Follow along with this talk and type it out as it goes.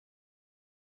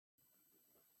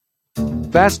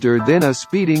faster than a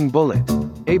speeding bullet,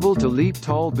 able to leap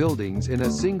tall buildings in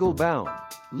a single bound.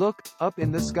 Look, up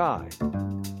in the sky.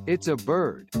 It's a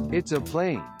bird, it's a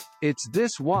plane, it's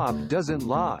This WAP Doesn't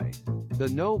Lie. The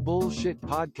No Bullshit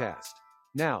Podcast.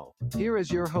 Now, here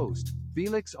is your host,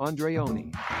 Felix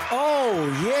Andreoni.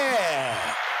 Oh,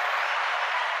 yeah.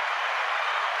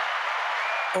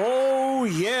 Oh,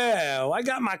 yeah. I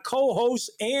got my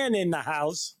co-host Ann in the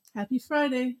house. Happy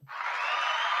Friday.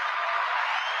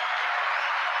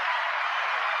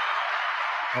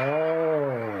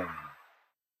 Oh.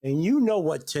 And you know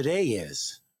what today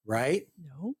is, right?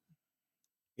 No.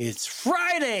 It's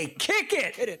Friday. Kick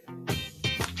it. Hit it.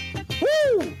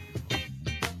 Woo!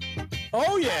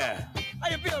 Oh, yeah. How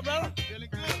you feel, brother? Feeling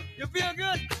good. You feel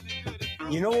good? Feeling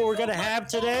good. You know what we're going to have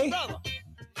today? Brother.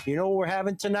 You know what we're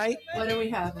having tonight? What are we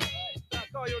having? I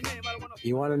call your name. I don't want to.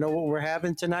 You want to know what we're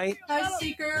having tonight? Hi,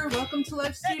 Seeker. Welcome to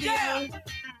Live Studio.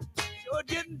 Sure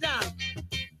getting down.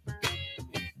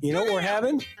 You know what we're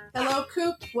having? Hello,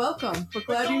 Coop. Welcome. We're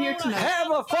glad you're here tonight.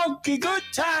 Have a funky good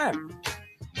time.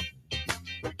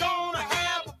 We're gonna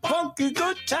have a Funky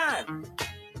good time.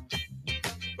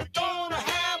 We're gonna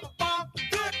have a funky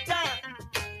good time.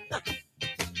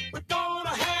 We're gonna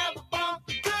have a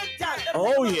funky good time.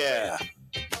 Oh, yeah.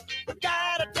 We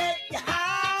gotta take you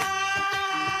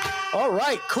high. All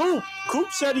right, Coop.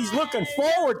 Coop said he's looking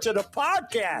forward to the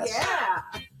podcast. Yeah.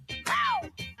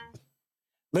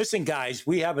 Listen, guys,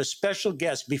 we have a special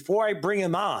guest. Before I bring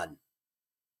him on,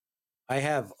 I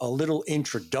have a little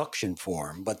introduction for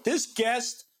him. But this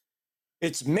guest,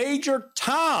 it's Major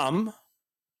Tom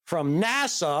from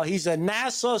NASA. He's a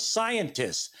NASA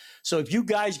scientist. So if you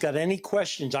guys got any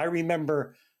questions, I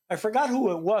forgot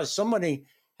who it was. Somebody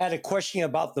had a question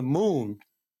about the moon.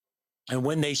 And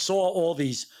when they saw all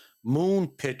these moon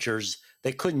pictures,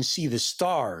 they couldn't see the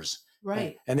stars.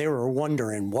 Right. And they were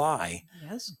wondering why.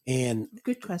 Yes. And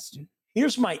Good question.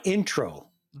 here's my intro All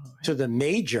right. to the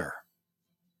Major.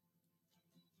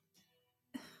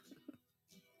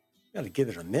 Got to give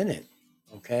it a minute,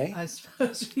 okay? I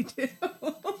suppose we do.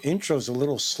 Intro's a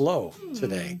little slow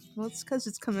today. Well, it's because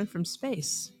it's coming from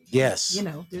space. Yes, You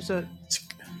know, there's a... it's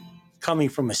coming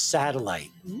from a satellite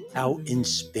Ooh, out in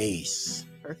space.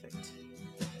 Perfect.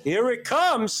 Here it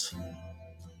comes.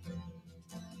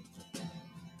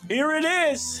 Here it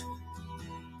is.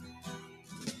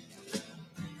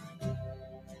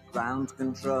 Ground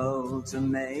control to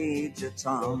Major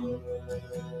Tom.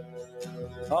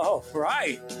 Oh,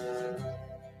 right.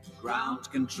 Ground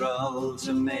control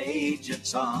to Major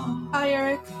Tom. Hi,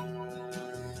 Eric.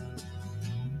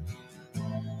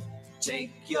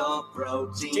 Take your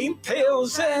protein Team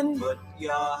pills and put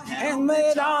your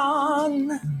helmet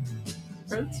on.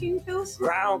 Protein pills?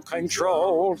 Ground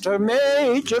control to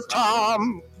Major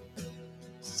Tom.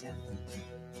 7,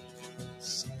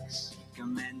 6,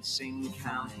 commencing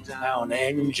countdown. Down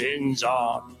engines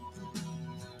on.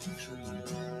 3,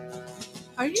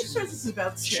 Are you sure this is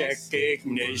about Check space?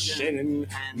 ignition.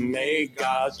 May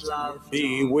God's love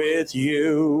be with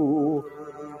you.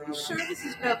 You sure this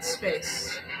is about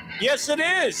space? Yes, it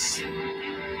is.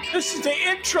 This is the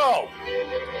intro.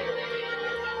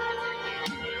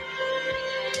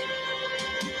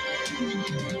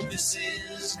 This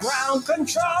is Ground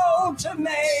control to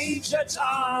Major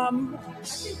Tom.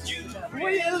 You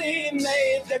really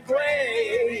made the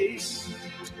grade.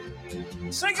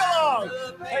 Sing along.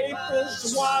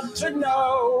 Papers want to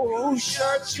know whose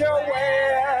shirts you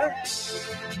wear.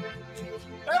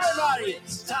 Everybody,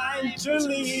 it's time to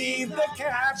leave the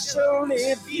capsule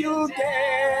if you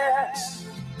dare.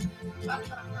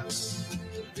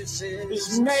 This It's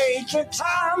is Major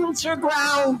Tom to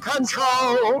ground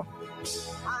control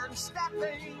I'm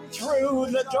stepping through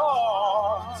the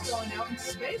door. Going out in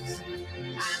space?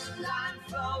 and I'm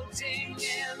floating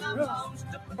in the most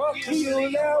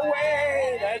Peculiar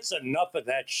way. That's enough of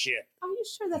that shit. Are you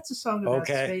sure that's a song about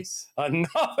Okay. space?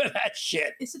 Enough of that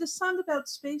shit. Is it a song about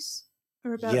space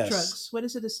or about Yes. drugs? What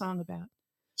is it a song about?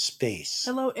 Space.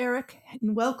 Hello, Eric,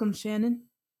 and welcome, Shannon.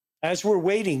 As we're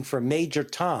waiting for Major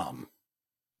Tom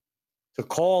to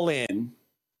call in,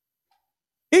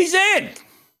 he's in.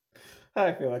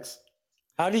 Hi, Felix.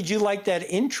 How did you like that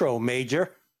intro,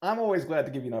 Major? I'm always glad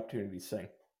to give you an opportunity to sing.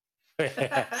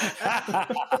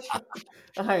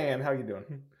 Hi, Ann. How you doing?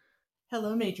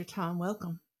 Hello, Major Tom.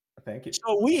 Welcome. Thank you.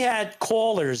 So we had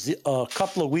callers a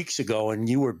couple of weeks ago, and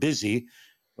you were busy.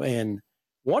 And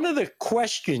one of the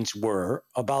questions were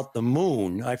about the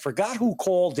moon. I forgot who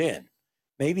called in.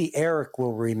 Maybe Eric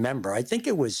will remember. I think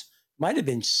might have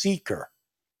been Seeker.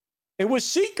 It was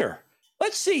Seeker.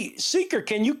 Let's see. Seeker,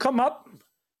 can you come up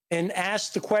and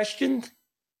ask the question?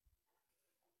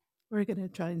 We're going to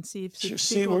try and see if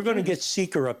See, we're going to get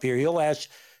Seeker up here. He'll ask,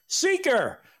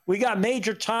 Seeker, we got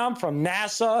Major Tom from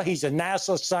NASA. He's a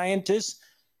NASA scientist.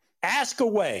 Ask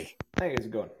away. Hey, how's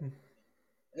it going?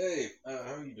 Hey,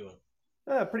 how are you doing?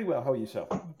 Pretty well. How are yourself?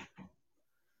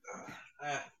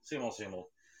 Same old, same old.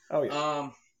 Oh, yeah.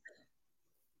 All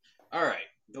right.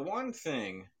 The one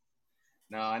thing,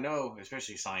 now I know,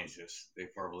 especially scientists, they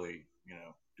probably,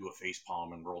 do a face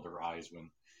palm and roll their eyes when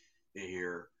they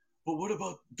hear, but what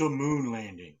about the moon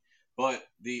landing? But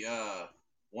the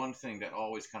one thing that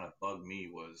always kind of bugged me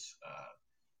was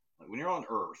like when you're on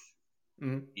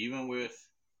Earth, even with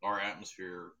our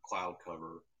atmosphere, cloud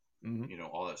cover,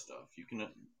 all that stuff, you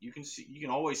can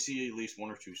always see at least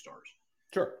one or two stars.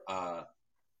 Sure.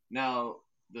 Now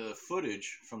the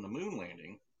footage from the moon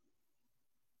landing,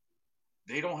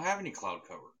 they don't have any cloud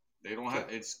cover. They don't have.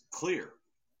 It's clear,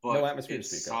 but no atmosphere it's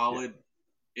to speak solid. of.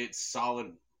 Yeah. It's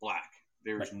solid black.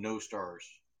 There's no stars,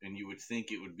 and you would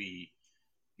think it would be,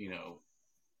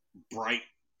 bright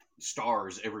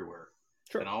stars everywhere.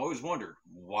 Sure. And I always wondered,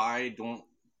 why don't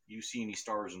you see any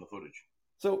stars in the footage?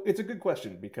 So it's a good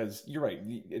question because you're right.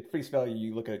 At face value,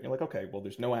 you look at it, you're like, okay, well,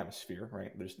 there's no atmosphere,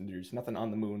 right? There's nothing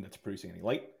on the moon that's producing any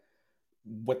light.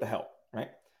 What the hell, right?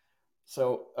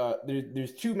 So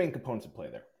there's two main components at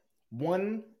play there.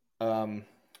 One,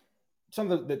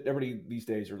 something that everybody these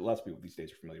days, or lots of people these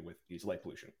days are familiar with, is light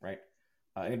pollution, right?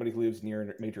 Anybody who lives near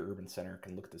a major urban center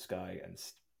can look at the sky and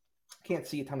can't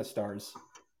see a ton of stars.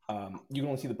 You can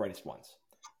only see the brightest ones.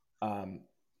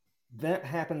 That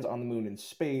happens on the moon in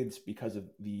spades because of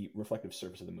the reflective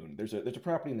surface of the moon. There's a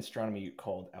property in astronomy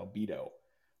called albedo,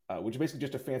 which is basically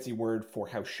just a fancy word for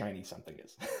how shiny something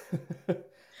is.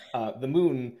 The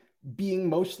moon, being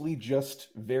mostly just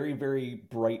very, very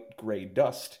bright gray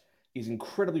dust, is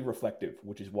incredibly reflective,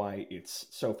 which is why it's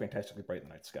so fantastically bright in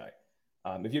the night sky.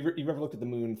 If you've ever looked at the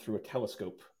moon through a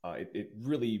telescope, it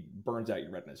really burns out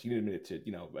your retinas. You need a minute to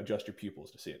adjust your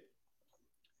pupils to see it.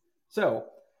 So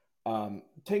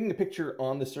taking a picture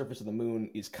on the surface of the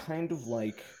moon is kind of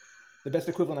like, the best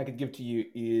equivalent I could give to you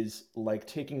is like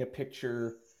taking a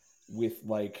picture with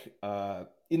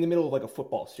in the middle of like a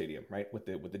football stadium, right? With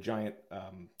the giant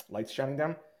lights shining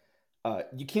down.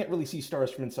 You can't really see stars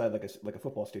from inside like a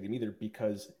football stadium either,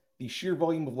 because the sheer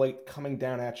volume of light coming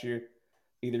down at you,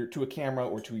 either to a camera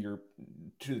or to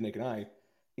the naked eye,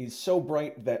 is so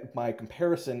bright that by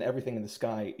comparison, everything in the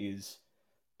sky is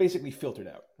basically filtered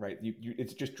out, right?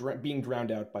 It's just being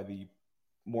drowned out by the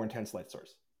more intense light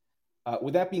source.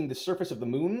 With that being the surface of the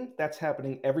moon, that's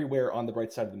happening everywhere on the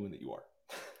bright side of the moon that you are.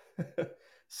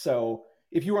 So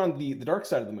if you were on the dark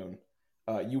side of the moon,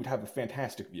 you would have a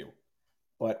fantastic view.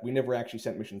 But we never actually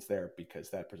sent missions there because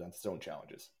that presents its own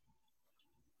challenges.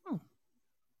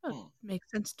 Well,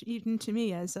 makes sense even to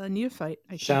me as a neophyte.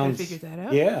 I figured that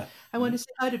out. Yeah. I want to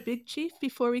say hi to Big Chief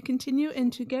before we continue,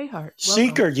 and to Gayheart.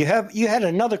 Seeker, you had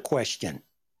another question,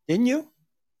 didn't you?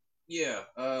 Yeah.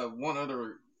 One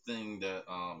other thing that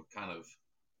kind of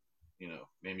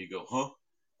made me go,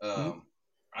 huh?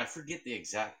 I forget the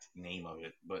exact name of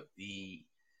it, but the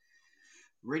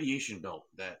radiation belt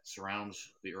that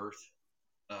surrounds the Earth.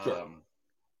 Sure.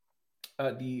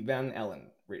 The Van Allen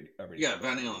radiation. Yeah,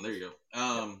 Van Allen. There you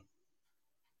go.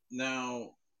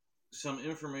 Now, some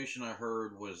information I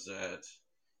heard was that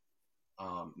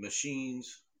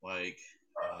machines like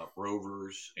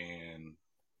rovers and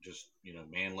just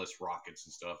manless rockets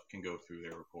and stuff can go through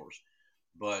there, of course,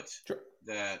 but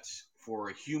that for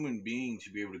a human being to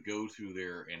be able to go through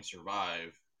there and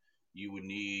survive, you would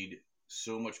need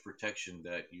so much protection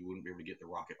that you wouldn't be able to get the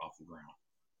rocket off the ground.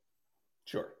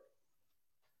 Sure.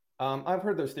 I've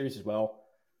heard those theories as well.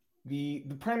 The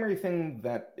primary thing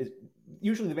that is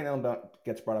usually the Van Allen belt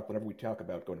gets brought up whenever we talk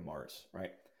about going to Mars,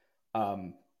 right?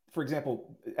 For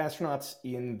example, astronauts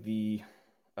in the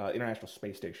International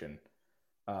Space Station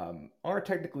are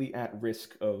technically at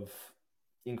risk of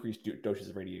increased doses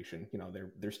of radiation.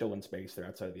 They're still in space, they're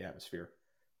outside of the atmosphere,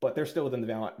 but they're still within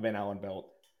the Van Allen belt.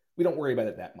 We don't worry about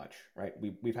it that much, right?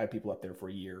 We've had people up there for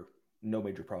a year, no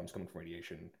major problems coming from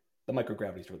radiation. The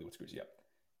microgravity is really what screws you up.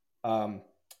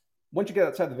 Once you get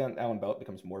outside the Van Allen belt, it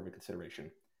becomes more of a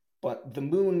consideration. But the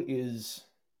moon is,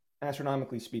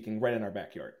 astronomically speaking, right in our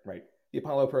backyard, right? The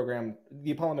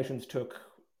Apollo missions took,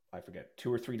 I forget,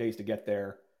 2 or 3 days to get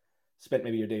there, spent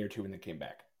maybe a day or two, and then came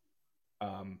back.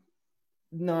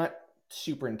 Not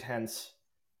super intense.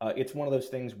 It's one of those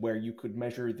things where you could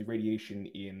measure the radiation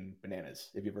in bananas.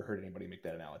 Have you ever heard anybody make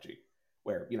that analogy?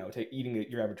 Where, eating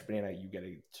your average banana, you get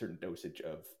a certain dosage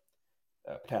of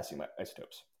potassium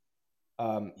isotopes.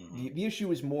 The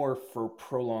issue is more for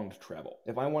prolonged travel.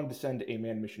 If I wanted to send a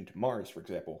manned mission to Mars, for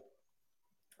example,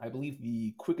 I believe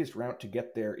the quickest route to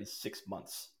get there is 6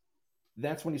 months.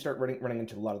 That's when you start running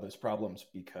into a lot of those problems,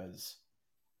 because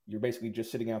you're basically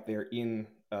just sitting out there in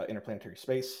interplanetary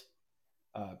space.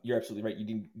 You're absolutely right.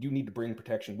 You do need to bring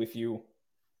protection with you.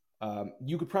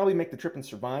 You could probably make the trip and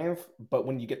survive, but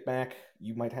when you get back,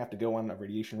 you might have to go on a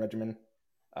radiation regimen.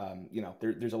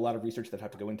 There's a lot of research that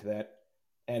have to go into that,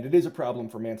 and it is a problem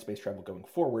for manned space travel going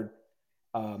forward.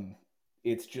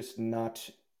 It's just not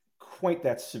quite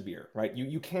that severe, right?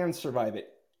 You can survive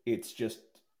it. It's just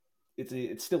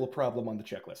it's still a problem on the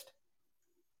checklist.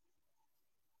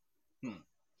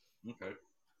 Okay.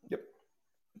 Yep.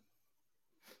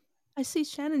 I see,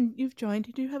 Shannon, you've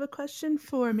joined. Do you have a question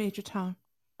for Major Tom?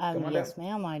 Yes,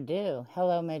 ma'am, I do.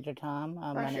 Hello, Major Tom.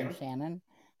 My name's Shannon.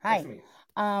 Hi.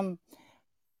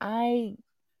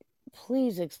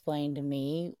 Please explain to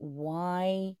me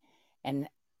why and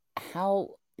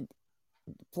how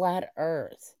flat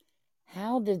Earth.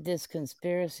 How did this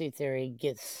conspiracy theory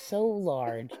get so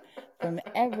large from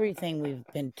everything we've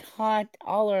been taught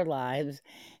all our lives,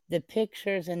 the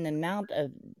pictures and the amount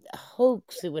of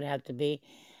hoax it would have to be?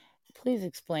 Please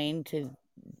explain to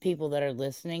people that are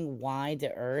listening why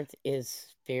the Earth is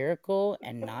spherical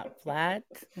and not flat.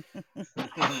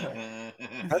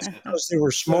 That's because they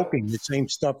were smoking the same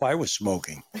stuff I was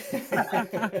smoking.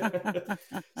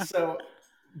 So,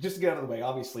 just to get out of the way,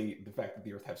 obviously, the fact that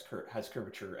the Earth has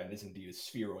curvature and is indeed a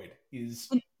spheroid is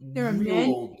real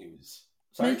old news.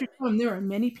 Sorry? Major Tom, there are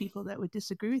many people that would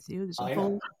disagree with you. I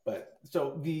know, but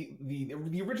so the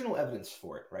original evidence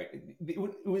for it, right?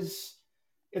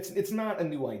 It's not a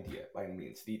new idea by any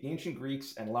means. The ancient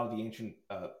Greeks and a lot of the ancient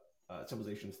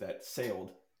civilizations that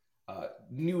sailed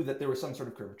knew that there was some sort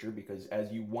of curvature, because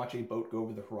as you watch a boat go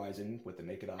over the horizon with the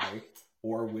naked eye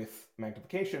or with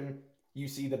magnification, you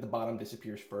see that the bottom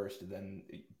disappears first, then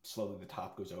slowly the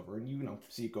top goes over, and you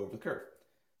see it go over the curve.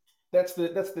 That's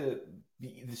the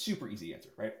super easy answer,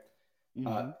 right?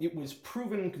 Mm-hmm. It was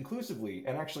proven conclusively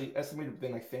and actually estimated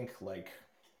within, I think, like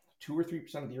 2 or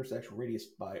 3% of the Earth's actual radius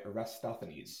by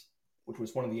Eratosthenes, which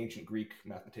was one of the ancient Greek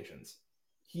mathematicians.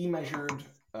 He measured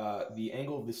the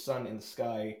angle of the sun in the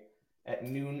sky at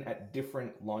noon at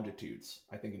different longitudes,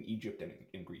 I think in Egypt and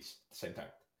in Greece at the same time.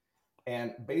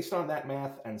 And based on that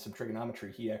math and some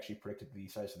trigonometry, he actually predicted the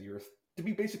size of the Earth to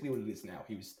be basically what it is now.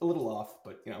 He was a little off,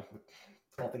 but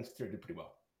all things considered, did pretty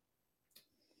well.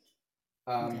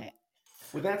 Okay.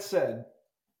 With that said,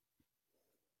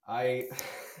 I'm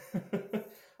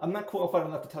not qualified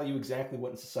enough to tell you exactly what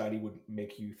in society would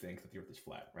make you think that the Earth is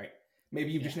flat, right?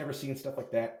 Maybe you've just never seen stuff like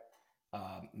that.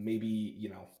 Maybe,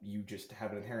 you just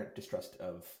have an inherent distrust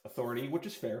of authority, which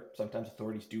is fair. Sometimes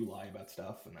authorities do lie about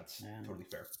stuff, and that's totally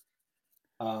fair.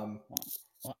 Well,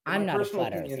 I'm not a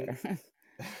flat earther.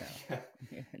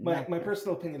 My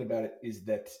personal opinion about it is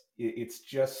that it's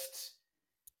just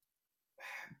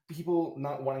people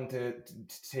not wanting to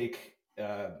take,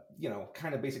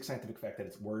 kind of basic scientific fact at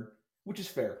its word, which is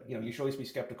fair. You should always be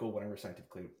skeptical whenever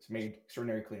scientifically it's made.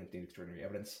 Extraordinary claims need extraordinary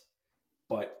evidence.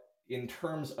 But in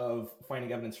terms of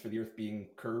finding evidence for the Earth being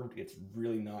curved, it's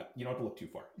really not, you don't have to look too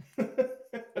far.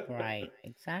 Right,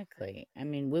 exactly. I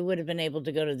mean, we would have been able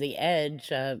to go to the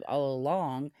edge all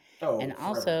along. And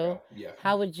also,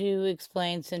 how would you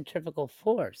explain centrifugal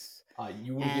force?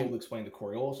 You wouldn't be able to explain the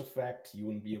Coriolis effect. You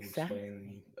wouldn't be able to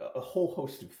explain a whole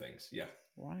host of things. Yeah.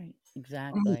 Right,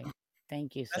 exactly.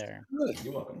 Thank you, sir. Good.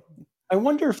 You're welcome. I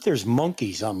wonder if there's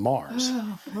monkeys on Mars.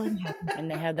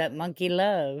 And they have that monkey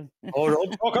love. Oh,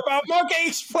 don't talk about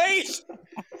monkeys, please.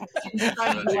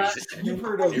 You've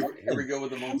heard of. Here we go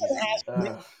with the monkeys.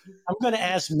 I'm going to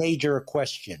ask Major a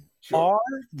question. Sure. Are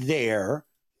there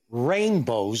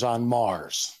rainbows on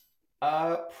Mars?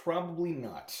 Probably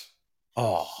not.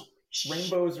 Oh.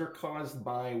 Rainbows are caused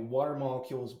by water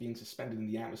molecules being suspended in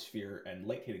the atmosphere and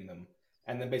light hitting them,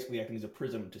 and then basically acting as a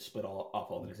prism to split off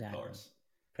all the different colors.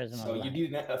 So you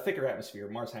need a thicker atmosphere.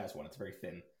 Mars has one. It's very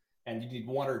thin. And you need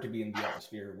water to be in the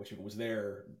atmosphere, which if it was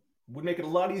there, would make it a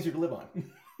lot easier to live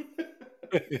on.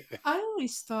 I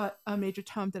always thought, Major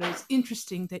Tom, that it was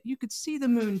interesting that you could see the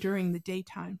moon during the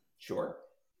daytime. Sure.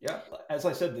 Yeah. As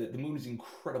I said, the moon is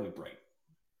incredibly bright.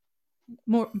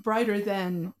 More brighter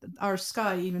than our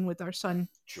sky, even with our sun.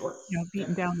 Sure.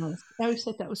 Beating down on us. I always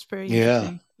thought that was very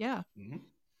interesting. Yeah. Mm-hmm.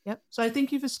 Yep. So I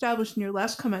think you've established in your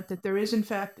last comment that there is, in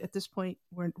fact, at this point,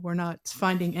 we're not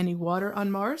finding any water on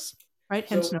Mars, right?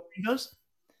 Hence no rainbows.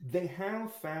 They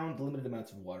have found limited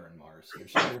amounts of water on Mars.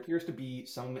 There appears to be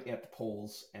some at the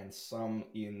poles and some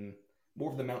in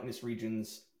more of the mountainous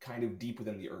regions, kind of deep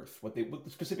within the Earth. What they've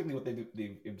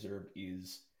observed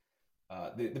is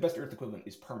the best Earth equivalent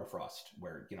is permafrost,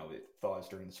 where it thaws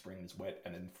during the spring and is wet,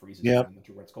 and then freezes in the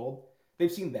winter where it's cold.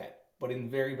 They've seen that. but in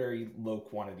very, very low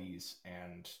quantities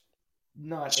and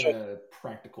not in a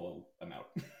practical amount.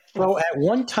 So at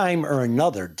one time or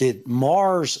another, did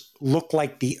Mars look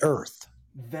like the Earth?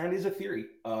 That is a theory.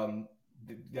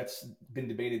 That's been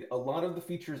debated. A lot of the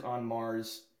features on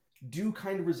Mars do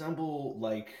kind of resemble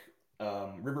like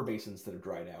river basins that have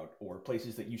dried out, or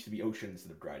places that used to be oceans that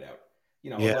have dried out. A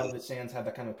lot of the sands have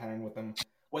that kind of pattern with them.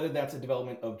 Whether that's a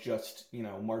development of just,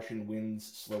 Martian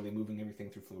winds slowly moving everything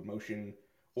through fluid motion,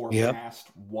 or past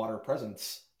water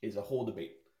presence is a whole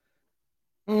debate.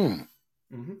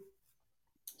 Mm-hmm.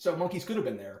 So monkeys could have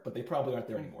been there, but they probably aren't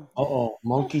there anymore. Uh-oh,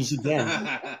 monkeys again.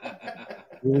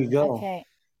 Here we go. Okay.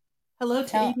 Hello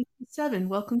to ABC7.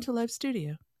 Welcome to Live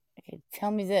Studio. Okay,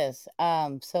 tell me this.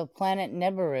 So planet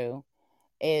Nibiru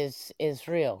is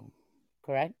real,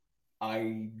 correct?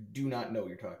 I do not know what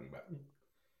you're talking about.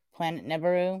 Planet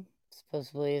Nibiru,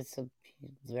 supposedly it's a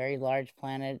very large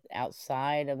planet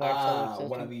outside of our solar system.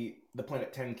 One of the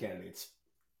Planet 10 candidates.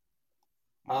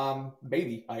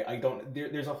 Maybe. I don't.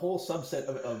 There's a whole subset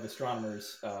of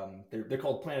astronomers. They're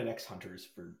called Planet X hunters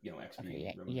for X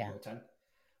being Roman numeral 10.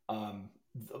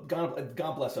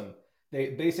 God bless them.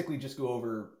 They basically just go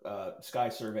over sky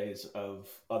surveys of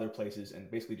other places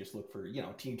and basically just look for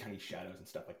teeny tiny shadows and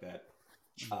stuff like that.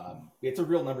 It's a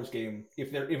real numbers game.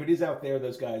 If it is out there,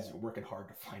 those guys are working hard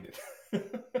to find it.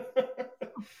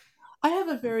 I have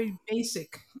a very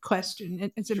basic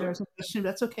question. It's an embarrassing question, but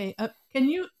that's okay. Can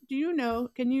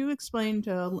you explain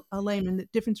to a layman the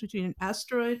difference between an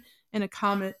asteroid and a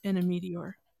comet and a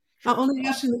meteor? Sure. I'm only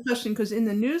asking the question because in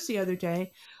the news the other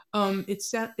day,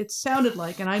 it sounded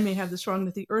like, and I may have this wrong,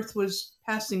 that the Earth was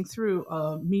passing through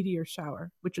a meteor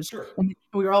shower, which is, we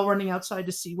were all running outside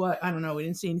to see what. I don't know. We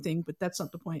didn't see anything, but that's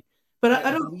not the point. But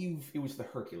I don't believe it was the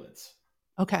Herculids.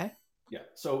 Okay. Yeah.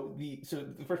 So the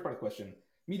first part of the question.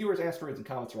 Meteors, asteroids, and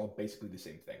comets are all basically the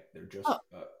same thing. They're just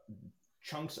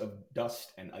chunks of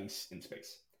dust and ice in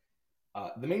space.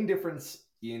 The main difference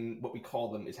in what we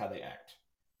call them is how they act.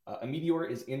 A meteor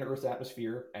is in Earth's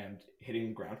atmosphere and hitting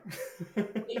the ground.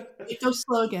 It goes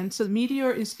slow again. So the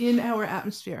meteor is in our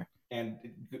atmosphere. And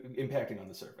impacting on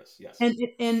the surface, yes. And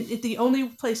the only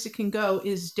place it can go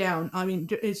is down. I mean,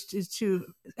 is to,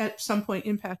 at some point,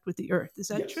 impact with the Earth. Is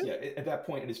that true? Yeah. At that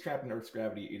point, it is trapped in Earth's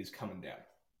gravity. It is coming down.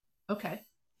 Okay.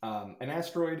 An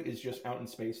asteroid is just out in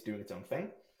space doing its own thing,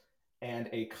 and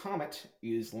a comet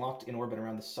is locked in orbit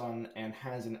around the sun and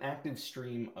has an active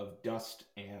stream of dust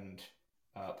and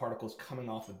particles coming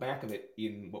off the back of it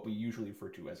in what we usually refer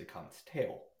to as a comet's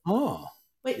tail. Oh.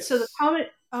 Wait, yes. So the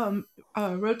comet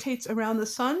rotates around the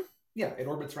sun? Yeah, it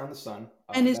orbits around the sun.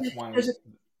 And does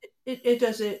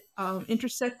it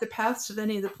intersect the paths of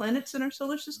any of the planets in our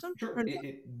solar system? Sure.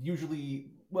 It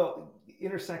usually,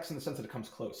 intersects in the sense that it comes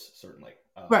close, certainly.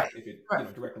 Right. If it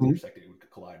directly intersected, it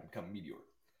would collide and become a meteor.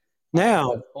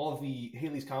 Now, all of the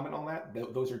Halley's Comet and all that,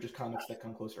 those are just comets that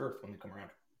come close to Earth when they come around.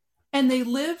 And they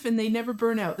live and they never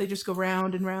burn out. They just go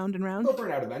round and round and round. They'll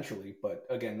burn out eventually, but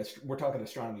again, we're talking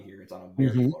astronomy here. It's on a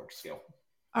very large scale.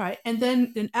 All right. And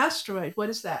then an asteroid, what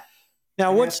is that?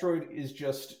 Now, an asteroid is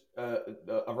just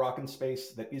a rock in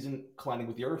space that isn't colliding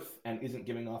with the Earth and isn't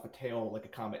giving off a tail like a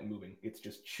comet and moving. It's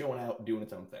just chilling out, doing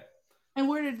its own thing. And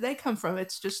where did they come from?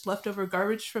 It's just leftover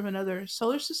garbage from another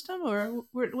solar system, or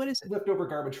what is it? Leftover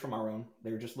garbage from our own.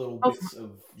 They're just little bits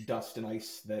of dust and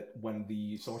ice that, when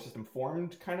the solar system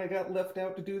formed, kind of got left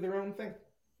out to do their own thing.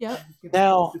 Yep.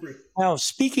 Now,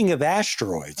 speaking of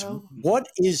asteroids, what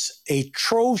is a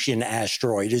Trojan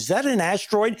asteroid? Is that an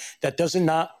asteroid that does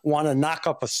not want to knock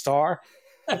up a star?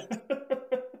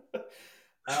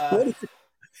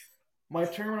 My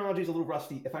terminology is a little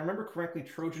rusty. If I remember correctly,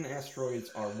 Trojan asteroids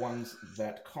are ones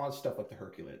that cause stuff like the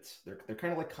Herculids. They're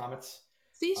kind of like comets.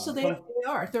 See, so they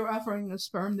are. They're offering a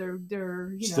sperm. They're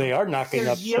they are knocking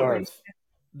up stars.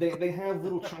 They have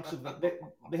little chunks of them.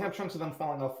 They have chunks of them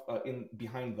falling off in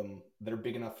behind them that are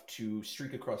big enough to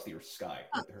streak across the Earth's sky.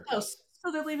 So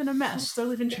they're leaving a mess. They're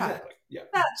leaving child. Exactly. Yeah.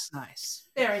 That's nice.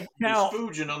 Very now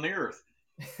Fusion on the Earth.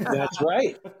 That's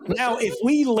right. Now, if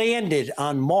we landed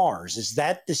on Mars, is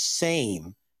that the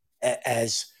same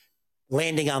as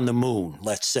landing on the moon,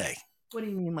 let's say? What do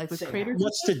you mean, like with craters?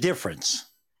 What's the difference?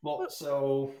 Well,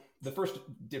 so the first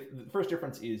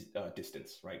difference is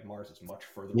distance, right? Mars is much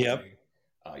further away.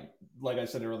 Like I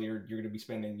said earlier, you're going to be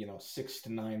spending 6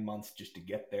 to 9 months just to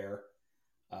get there.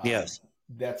 Yes.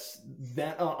 That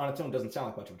on its own doesn't sound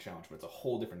like much of a challenge, but it's a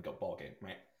whole different ball game,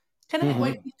 right?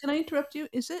 Can I interrupt you?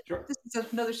 Is it? Sure. This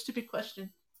is another stupid question.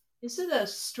 Is it a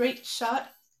straight shot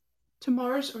to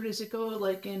Mars, or does it go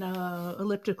like in a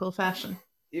elliptical fashion?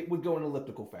 It would go in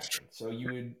elliptical fashion. So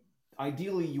you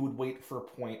would wait for a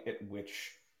point at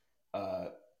which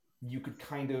you could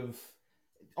kind of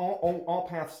all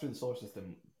paths through the solar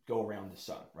system go around the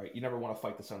sun, right? You never want to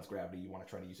fight the sun's gravity. You want to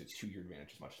try to use it to your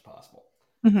advantage as much as possible.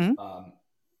 Mm-hmm.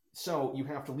 So you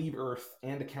have to leave Earth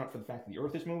and account for the fact that the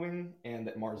Earth is moving and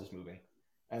that Mars is moving,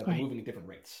 and they're moving at different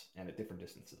rates and at different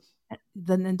distances.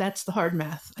 Then that's the hard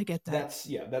math. I get that.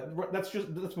 That's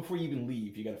before you even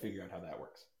leave. You got to figure out how that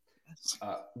works. Yes.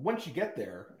 Once you get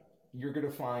there, you're going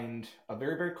to find a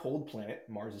very, very cold planet.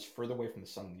 Mars is further away from the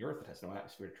sun than the Earth. It has no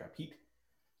atmosphere to trap heat.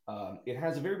 It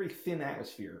has a very, very thin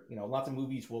atmosphere. Lots of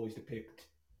movies will always depict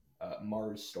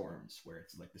Mars storms, where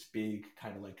it's like this big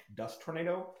kind of like dust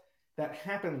tornado. That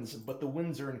happens, but the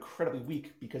winds are incredibly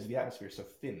weak because the atmosphere is so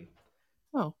thin.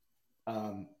 Oh.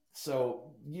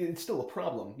 So it's still a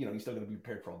problem. You're still going to be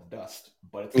prepared for all the dust,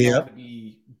 but it's not going to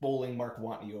be bowling Mark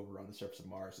Watney over on the surface of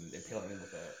Mars and impaling him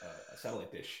with a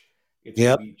satellite dish. It's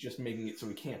going to be just making it so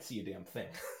we can't see a damn thing.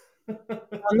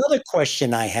 Another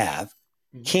question I have.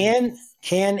 Can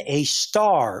a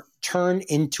star turn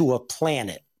into a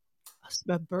planet?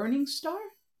 A burning star?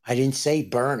 I didn't say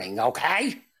burning,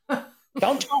 okay?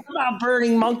 Don't talk about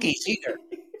burning monkeys either.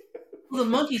 Well, the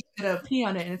monkey's going to pee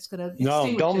on it and it's going to...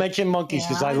 No, don't mention monkeys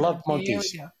because I love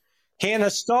monkeys. Can a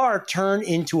star turn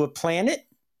into a planet?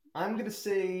 I'm going to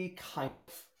say kind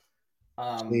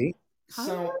of.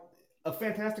 So a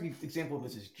fantastic example of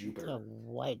this is Jupiter. A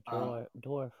white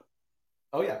dwarf.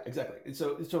 Oh yeah, exactly.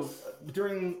 So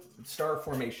during star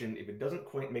formation, if it doesn't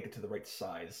quite make it to the right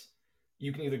size,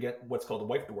 you can either get what's called a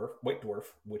white dwarf,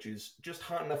 which is just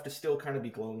hot enough to still kind of be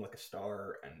glowing like a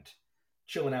star and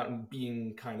chilling out and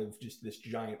being kind of just this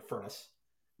giant furnace.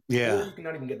 Yeah. Or you can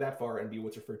not even get that far and be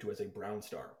what's referred to as a brown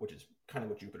star, which is kind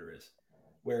of what Jupiter is,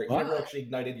 where you're never actually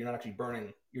ignited, you're not actually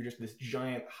burning, you're just this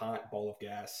giant hot ball of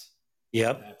gas.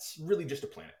 Yep. That's really just a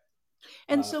planet.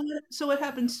 And so what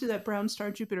happens to that brown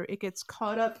star Jupiter? It gets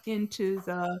caught up into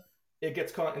the... It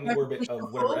gets caught in the orbit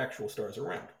of whatever actual stars are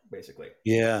around, basically.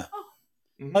 Yeah. Oh.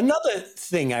 Mm-hmm. Another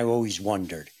thing I always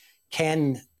wondered,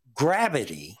 can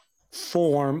gravity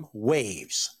form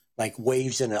waves, like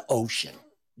waves in an ocean?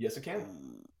 Yes, it can.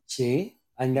 See?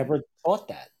 I never thought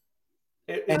that.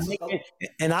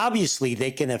 And obviously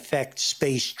they can affect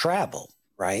space travel,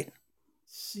 right?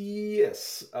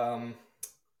 Yes.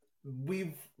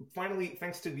 We've finally,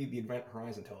 thanks to the Event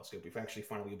Horizon Telescope, we've actually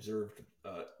finally observed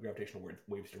gravitational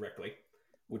waves directly,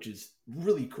 which is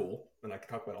really cool, and I could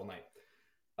talk about all night.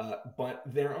 But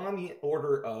they're on the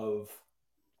order of,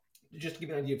 just to give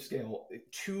you an idea of scale,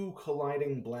 2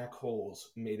 colliding black holes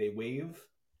made a wave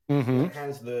that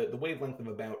has the wavelength of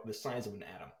about the size of an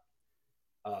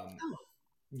atom.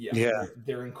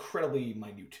 They're incredibly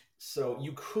minute. So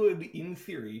you could, in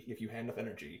theory, if you had enough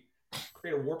energy,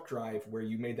 create a warp drive where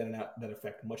you made that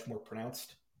effect much more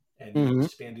pronounced, and you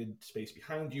expanded space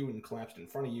behind you and collapsed in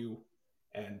front of you,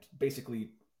 and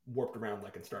basically warped around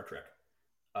like in Star Trek.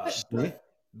 But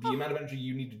the amount of energy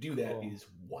you need to do that is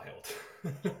wild.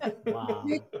 Wow.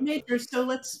 Major,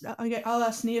 so I'll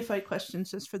ask neophyte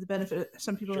questions just for the benefit of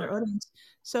some people in our audience.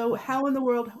 So how in the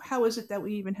world, how is it that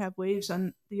we even have waves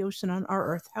on the ocean on our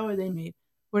Earth? How are they made?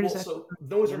 Where does that come from?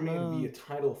 Those are made via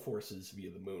tidal forces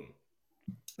via the moon.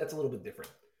 That's a little bit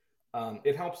different.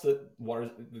 It helps that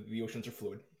the oceans are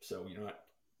fluid, so you're not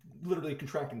literally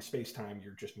contracting space-time,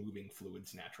 you're just moving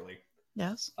fluids naturally.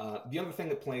 Yes. The other thing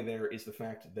at play there is the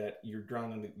fact that you're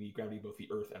drawing on the gravity of both the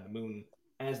Earth and the moon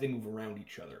as they move around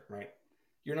each other, right?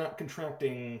 You're not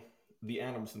contracting the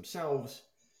atoms themselves,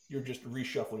 you're just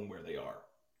reshuffling where they are.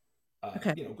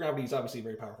 Gravity is obviously a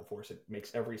very powerful force. It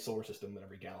makes every solar system and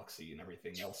every galaxy and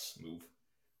everything else move.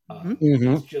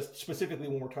 It's just specifically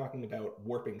when we're talking about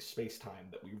warping space-time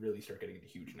that we really start getting into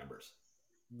huge numbers.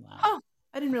 Wow. Oh,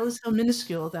 I didn't realize how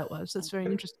minuscule that was. That's very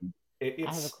interesting. I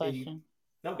have a question.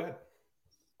 No, go ahead.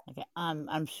 Okay,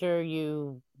 I'm sure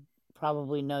you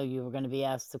probably know you were going to be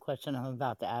asked the question I'm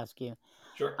about to ask you.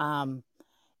 Sure.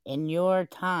 In your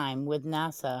time with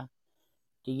NASA,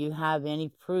 do you have any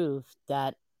proof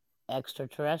that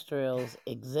extraterrestrials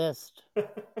exist?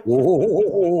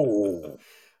 Whoa.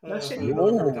 Every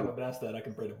time I've been asked that, I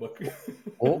can write a book.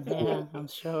 Yeah, I'm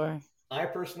sure. I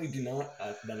personally do not.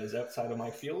 That is outside of my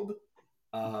field.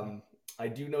 I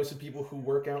do know some people who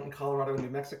work out in Colorado and New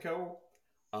Mexico.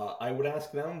 I would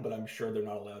ask them, but I'm sure they're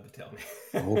not allowed to tell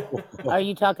me. Are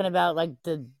you talking about like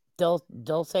the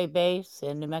Dulce base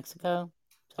in New Mexico?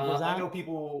 I know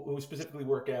people who specifically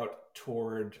work out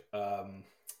toward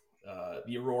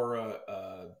the Aurora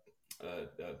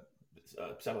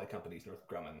satellite companies, Northrop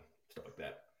Grumman, stuff like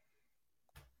that.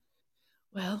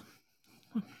 Well,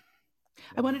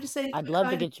 I wanted to say I'd love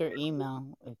to get your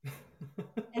email.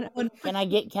 Can I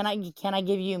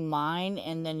give you mine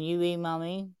and then you email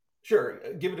me? Sure,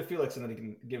 give it to Felix, and then he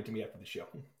can give it to me after the show.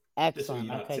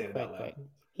 Excellent. Okay, great.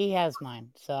 He has mine,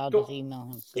 so I'll just email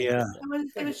him. Yeah. I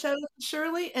want to give a shout out to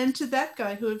Shirley and to that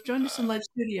guy who have joined us in live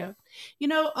studio. You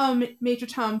know, Major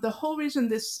Tom, the whole reason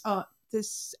this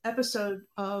this episode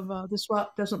of The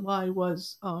Swap Doesn't Lie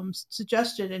was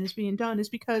suggested and is being done is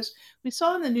because we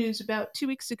saw in the news about 2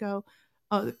 weeks ago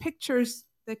the pictures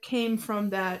that came from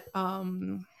that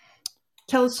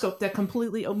telescope that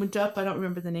completely opened up. I don't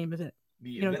remember the name of it.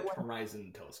 The Event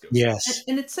Horizon Telescope. Yes.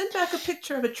 And it sent back a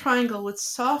picture of a triangle with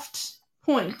soft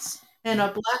points and a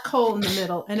black hole in the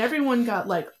middle, and everyone got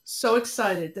like so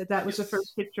excited that was the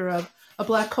first picture of a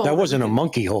black hole. That wasn't a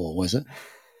monkey hole, was it?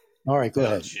 All right, go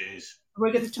ahead. Jeez.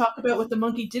 We're going to talk about what the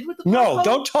monkey did with the black hole? No,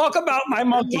 don't talk about my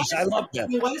monkeys. I love them.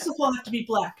 Why does the hole have to be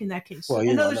black in that case? Well,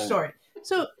 Another story.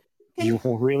 So, you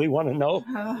really want to know?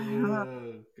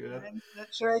 I'm not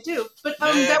sure I do. But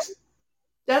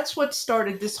that's what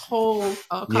started this whole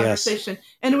conversation. Yes.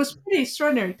 And it was a pretty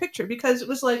extraordinary picture because it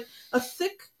was like a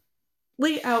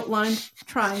thickly outlined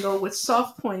triangle with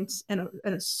soft points and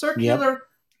a circular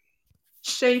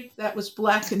shape that was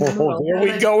black in the middle. Here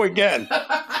we go again.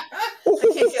 I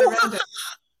can't get around it.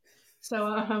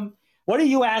 So, what are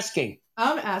you asking?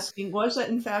 I'm asking, was that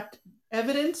in fact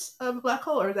evidence of a black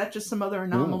hole, or is that just some other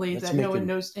anomaly that no one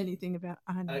knows anything about?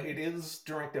 It is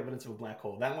direct evidence of a black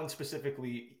hole. That one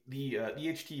specifically, the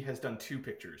EHT has done 2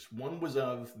 pictures. One was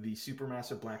of the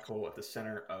supermassive black hole at the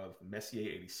center of Messier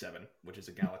 87, which is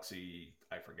a galaxy,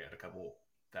 I forget, a couple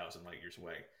thousand light years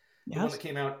away. Yes. The one that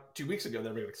came out 2 weeks ago that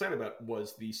everybody got excited about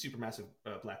was the supermassive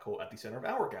black hole at the center of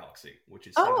our galaxy, which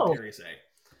is Sagittarius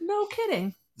A. No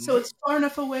kidding. So it's far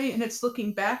enough away and it's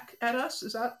looking back at us?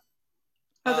 Is that...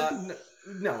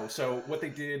 No. So what they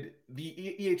did,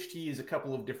 the EHT is a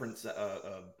couple of different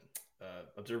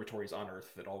observatories on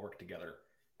Earth that all work together,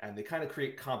 and they kind of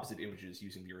create composite images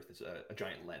using the Earth as a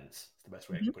giant lens. It's the best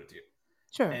way I can put it to you.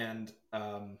 Sure. And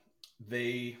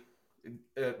they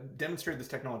demonstrated this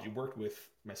technology worked with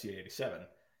Messier 87.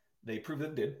 They proved that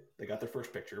it did. They got their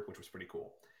first picture, which was pretty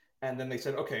cool. And then they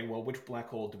said, okay, well, which black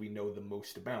hole do we know the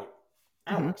most about?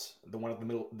 Ours, the one at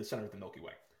the center of the Milky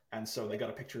Way. And so they got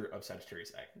a picture of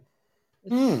Sagittarius A.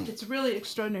 It's a really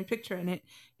extraordinary picture, and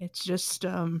it's just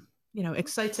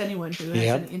excites anyone who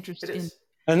has an interest in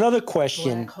another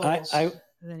question. Black holes I of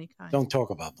any kind. Don't talk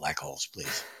about black holes,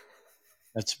 please.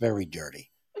 That's very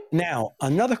dirty. Now,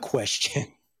 another question.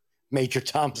 Major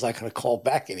Tom's not going to call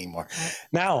back anymore.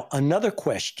 Now, another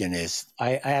question is,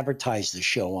 I advertised the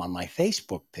show on my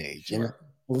Facebook page, and a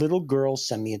little girl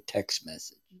sent me a text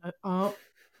message.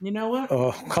 You know what?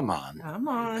 Oh, come on. Come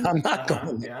on. I'm not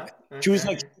going there. She was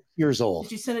like 6 years old.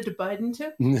 Did you send it to Biden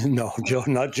too? No,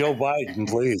 not Joe Biden,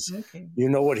 please. Okay. You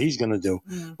know what he's going to do.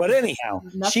 But anyhow,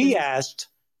 she asked,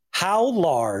 how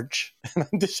large,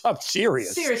 I'm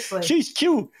serious. Seriously. She's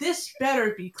cute. This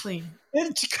better be clean.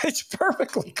 It's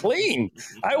perfectly clean.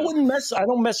 I don't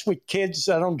mess with kids.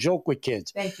 I don't joke with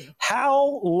kids. Thank you.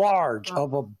 How large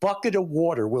of a bucket of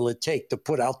water will it take to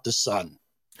put out the sun?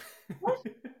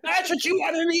 That's what you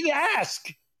wanted me to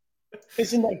ask.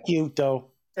 Isn't that cute, though?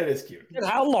 It is cute. And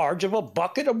how large of a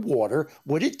bucket of water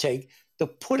would it take to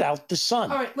put out the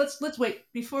sun? All right, let's wait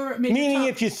before Meaning, Tom,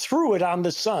 if you threw it on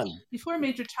the sun. Before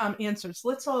Major Tom answers,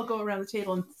 let's all go around the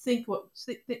table and think what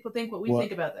we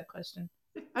think about that question.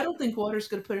 I don't think water's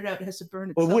going to put it out. It has to burn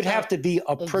itself. Well, it would have to be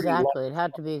a pretty It'd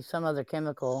have to be some other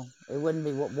chemical. It wouldn't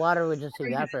be water. Would just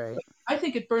evaporate. I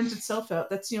think it burns itself out.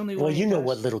 That's the only way. Well, you know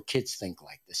what little kids think,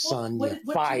 like the sun,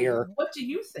 fire. What do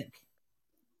you think?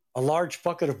 A large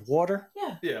bucket of water?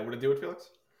 Yeah. Yeah. Would it do it, Felix?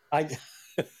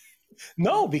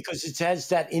 No, because it has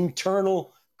that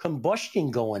internal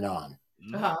combustion going on.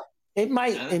 Uh-huh. It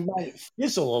might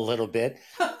fizzle a little bit.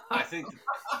 I think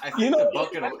the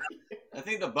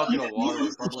bucket of water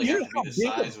would probably have to be the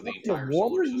size of the entire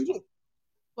solar system.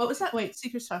 What was that? Wait,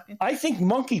 Seeker's talking. I think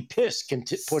monkey piss can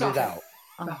put it out.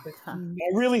 I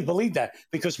really believe that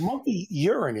because monkey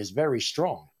urine is very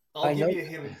strong. I'll give you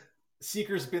him.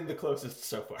 Seeker's been the closest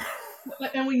so far.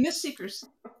 And we miss Seeker's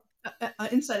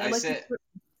insight. I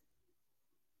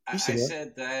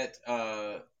said that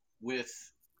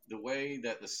with the way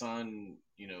that the sun,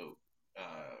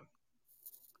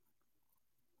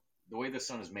 the way the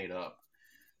sun is made up,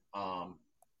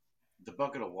 the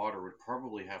bucket of water would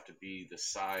probably have to be the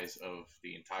size of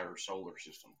the entire solar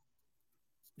system.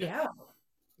 Yeah.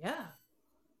 That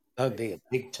would be a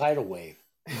big tidal wave.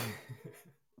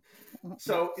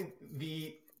 So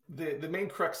the main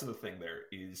crux of the thing there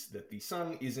is that the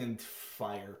sun isn't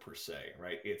fire per se,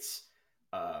 right? It's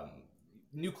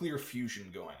nuclear fusion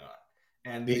going on.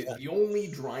 And the only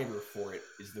driver for it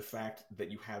is the fact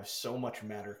that you have so much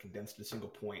matter condensed in a single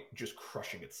point just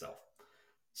crushing itself.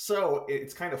 So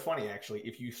it's kind of funny, actually,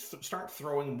 if you start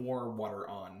throwing more water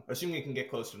on, assuming it can get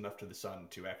close enough to the sun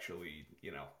to actually,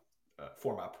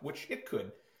 form up, which it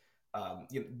could.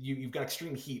 You've got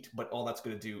extreme heat, but all that's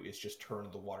going to do is just turn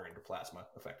the water into plasma,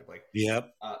 effectively.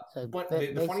 Yep. So but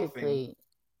the funny thing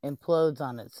implodes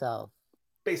on itself.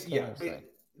 Basically,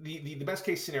 the best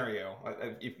case scenario,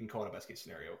 if you can call it a best case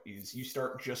scenario, is you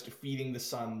start just feeding the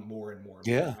sun more and more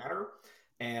matter,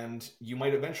 and you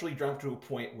might eventually drop to a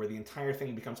point where the entire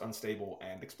thing becomes unstable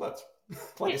and explodes,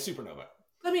 like a supernova.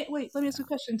 Let me ask you a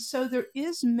question. So there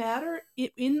is matter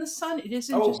in the sun? It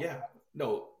isn't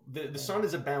No, the sun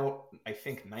is about, I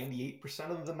think,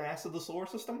 98% of the mass of the solar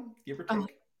system, give or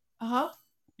take.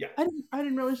 Yeah. I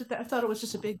didn't realize that. I thought it was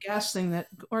just a big gas thing that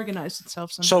organized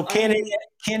itself somehow. So can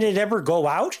it ever go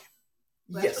out?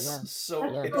 Yes.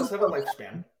 So it does have a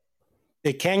lifespan.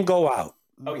 It can go out.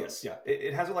 Oh yes, yeah.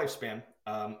 It has a lifespan.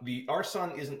 Our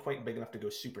sun isn't quite big enough to go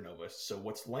supernova. So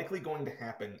what's likely going to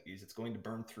happen is it's going to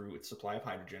burn through its supply of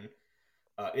hydrogen.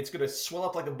 It's going to swell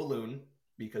up like a balloon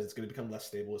because it's going to become less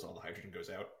stable as all the hydrogen goes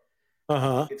out.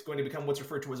 It's going to become what's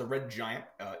referred to as a red giant.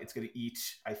 It's going to eat,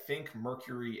 I think,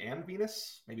 Mercury and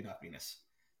Venus. Maybe not Venus.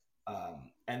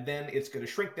 And then it's going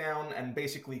to shrink down and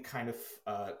basically kind of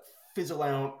fizzle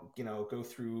out, go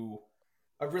through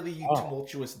a really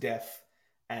tumultuous death,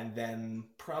 and then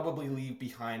probably leave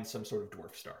behind some sort of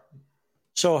dwarf star.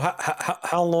 So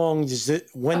how long is it?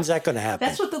 When's that going to happen?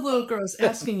 That's what the little girl's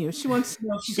asking you. She wants to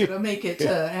know if she's going to make it.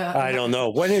 I don't know.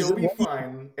 When is She'll be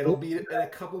fine. It'll be in a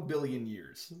couple billion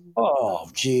years. Oh,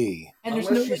 gee. And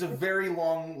unless she's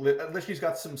unless she's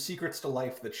got some secrets to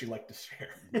life that she'd like to share.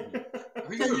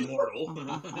 Are you immortal?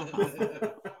 Now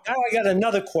I got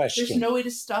another question. There's no way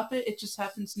to stop it. It just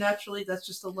happens naturally. That's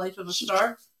just the life of a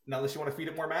star. Not unless you want to feed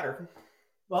it more matter.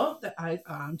 Well,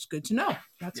 it's good to know.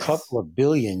 That's a couple of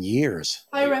billion years.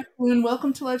 Hi, Raccoon.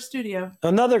 Welcome to Live Studio.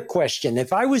 Another question.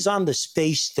 If I was on the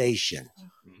space station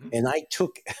and I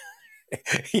took...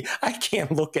 I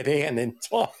can't look at Ann and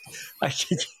talk. I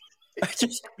just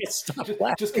can't stop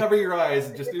laughing. Just cover your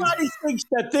eyes. Everybody thinks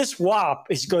that this WAP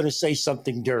is going to say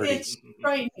something dirty. It's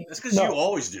frightening. That's because you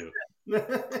always do.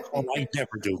 Oh, I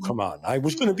never do. Come on. I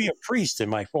was going to be a priest in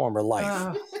my former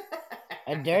life.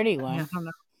 A dirty one.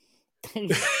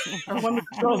 Or one of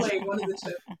the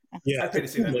two. Yeah,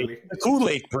 the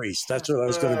Kool-Aid priest. That's what I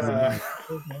was going to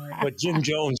do. But Jim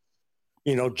Jones,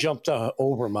 jumped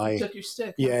over my... He took your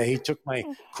stick. Yeah, he took my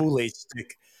Kool-Aid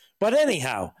stick. But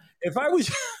anyhow, if I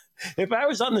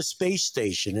was on the space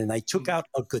station and I took out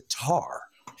a guitar,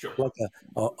 like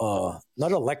a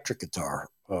not electric guitar,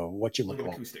 what you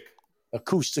call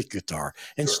acoustic guitar,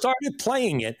 and started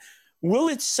playing it, will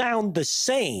it sound the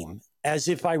same as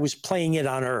if I was playing it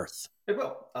on Earth? It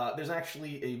will. There's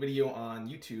actually a video on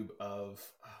YouTube of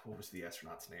what was the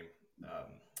astronaut's name?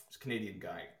 It's a Canadian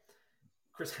guy,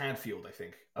 Chris Hadfield, I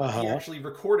think. He actually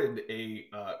recorded a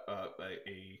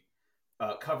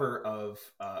cover of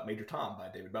Major Tom by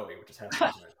David Bowie, which is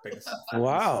Hadfield's biggest.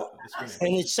 Wow!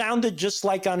 And it sounded just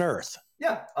like on Earth.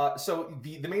 Yeah. So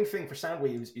the main thing for sound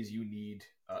waves is you need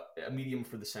a medium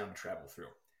for the sound to travel through.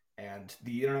 And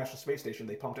the International Space Station,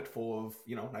 they pumped it full of,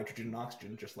 nitrogen and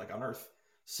oxygen, just like on Earth.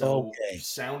 So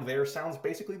sound there sounds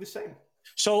basically the same.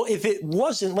 So if it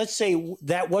wasn't, let's say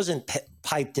that wasn't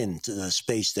piped into the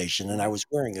space station and I was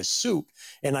wearing a suit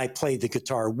and I played the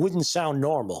guitar, it wouldn't sound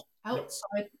normal.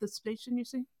 Outside the station, you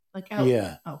see? Like out?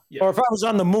 Yeah. Oh. Or if I was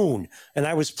on the moon and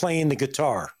I was playing the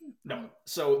guitar. No.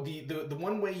 So the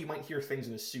one way you might hear things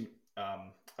in a suit,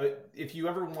 if you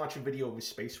ever watch a video of a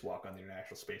spacewalk on the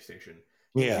International Space Station,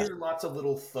 you hear lots of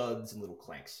little thuds and little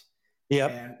clanks. Yeah.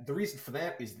 And the reason for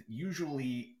that is that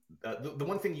usually the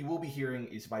one thing you will be hearing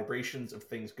is vibrations of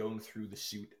things going through the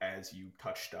suit as you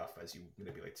touch stuff, as you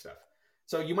manipulate stuff.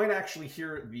 So you might actually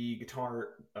hear the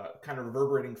guitar kind of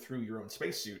reverberating through your own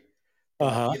spacesuit.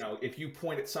 If you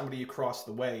point at somebody across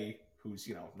the way who's,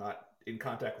 not in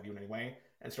contact with you in any way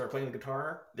and start playing the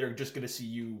guitar, they're just going to see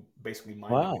you basically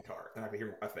miming the guitar. They're not going to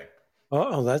hear a thing.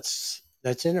 Oh, that's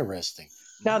interesting.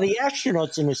 Now, the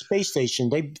astronauts in the space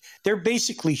station, they're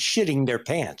basically shitting their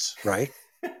pants, right?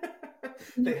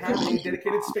 They have a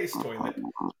dedicated space toilet.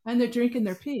 And they're drinking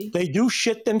their pee. They do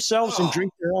shit themselves and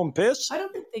drink their own piss? I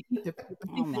don't think they eat their pee.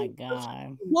 Oh, my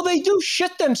God. Well, they do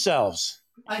shit themselves.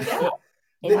 I know.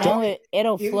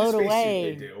 It'll float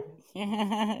away. They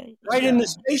do. Right in the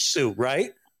spacesuit,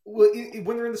 right? Well,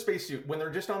 when they're in the spacesuit, when they're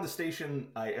just on the station,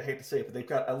 I hate to say it, but they've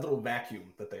got a little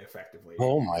vacuum that they effectively...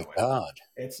 Oh, my God.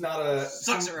 It's not a...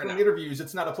 Sucks from interviews,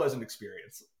 it's not a pleasant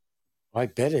experience. I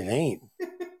bet it ain't.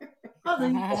 Oh,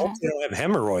 then I hope they don't have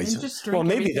hemorrhoids. And just drink Well,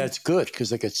 maybe everything. that's good because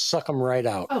they could suck them right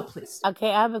out. Oh, please.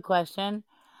 Okay, I have a question.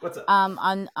 What's up?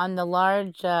 On the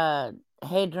Large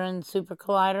Hadron Super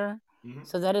Collider.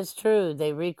 So that is true.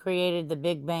 They recreated the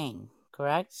Big Bang,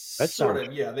 correct? That's Sort sounds-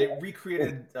 of, yeah. They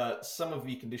recreated some of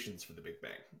the conditions for the Big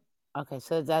Bang. Okay,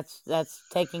 so that's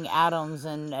taking atoms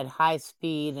and at high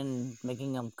speed and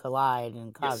making them collide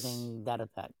and causing that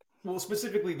effect. Well,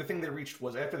 specifically, the thing they reached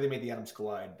was after they made the atoms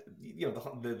collide. You know,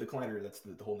 the collider. That's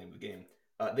the whole name of the game.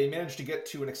 They managed to get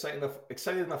to an excited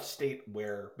enough state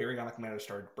where baryonic matter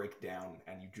started to break down,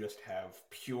 and you just have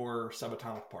pure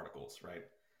subatomic particles, right?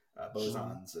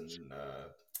 Bosons and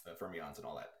fermions and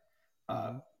all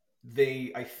that.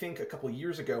 They, I think, a couple of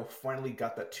years ago, finally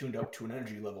got that tuned up to an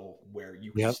energy level where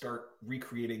you can start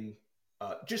recreating,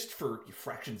 just for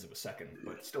fractions of a second,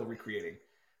 but still recreating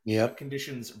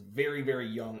conditions very, very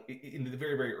young in the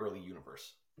very, very early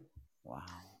universe. Wow.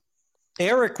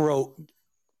 Eric wrote,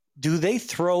 do they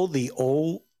throw the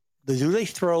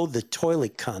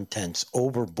toilet contents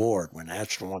overboard when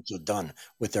astronauts are done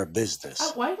with their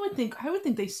business? I would think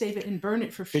they save it and burn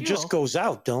it for fuel. It just goes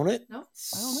out, don't it? No,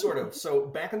 Sort of. So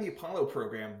back in the Apollo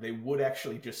program, they would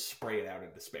actually just spray it out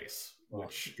into space,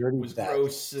 which was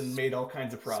gross and made all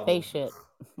kinds of problems. Spaceship.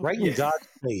 Right in God's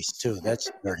face, too.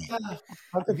 That's dirty.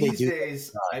 How could they These do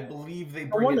days, I believe they I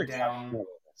bring wonder it down.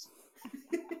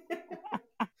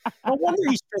 No wonder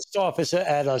he's pissed off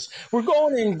at us. We're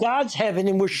going in God's heaven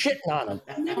and we're shitting on him.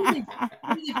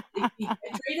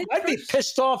 I'd be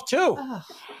pissed off too.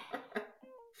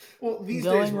 Well, these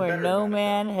days Going we're where better no about it,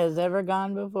 man has ever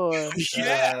gone before.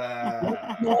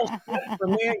 Yeah. For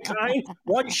mankind,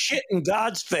 one shit in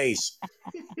God's face.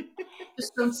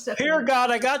 Just don't step Here, God,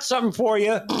 I got something for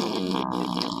you.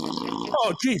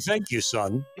 Oh, gee, thank you,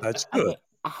 son. That's good. Okay.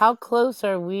 How close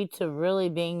are we to really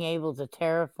being able to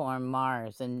terraform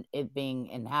Mars and it being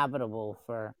inhabitable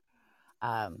for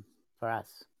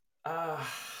us?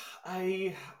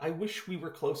 I wish we were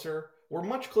closer. We're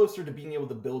much closer to being able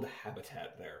to build a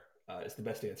habitat there. Is the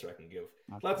best answer I can give.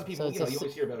 Okay. Lots of people, So you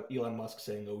always hear about Elon Musk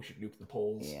saying, "Oh, we should nuke the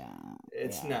poles." Yeah,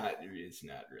 it's yeah. not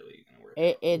really gonna work.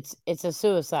 It's a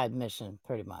suicide mission,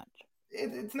 pretty much.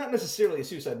 It's not necessarily a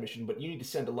suicide mission, but you need to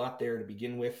send a lot there to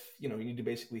begin with. You need to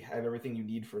basically have everything you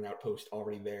need for an outpost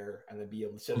already there, and then be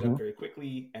able to set it up very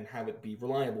quickly and have it be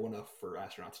reliable enough for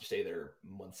astronauts to stay there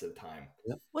months at a time.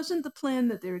 Wasn't the plan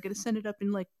that they were going to send it up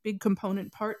in like big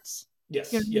component parts?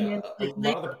 Yes, yeah. A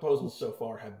lot of the proposals so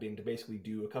far have been to basically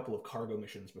do a couple of cargo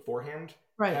missions beforehand,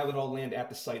 right? Have it all land at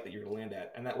the site that you're going to land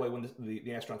at, and that way, when the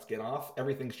astronauts get off,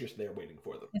 everything's just there waiting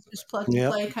for them. It's just plug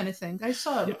and play kind of thing. I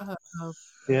saw it.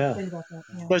 Yeah.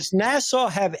 Does NASA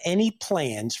have any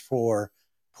plans for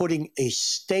putting a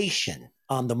station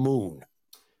on the moon?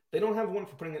 They don't have one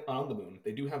for putting it on the moon.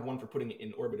 They do have one for putting it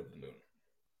in orbit of the moon.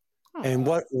 And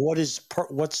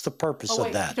what's the purpose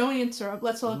of that? Don't answer.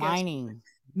 Let's all guess. Mining.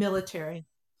 Military.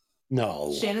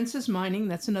 No. Shannon says mining.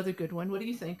 That's another good one. What do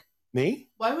you think? Me?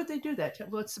 Why would they do that?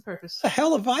 What's the purpose? The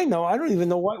hell if I know. I don't even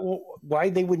know why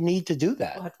they would need to do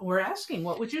that. What we're asking.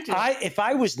 What would you do? If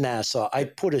I was NASA,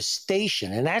 I'd put a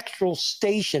station, an actual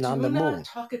station on the moon. Do not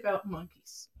talk about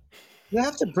monkeys. You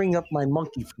have to bring up my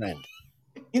monkey friend.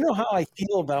 You know how I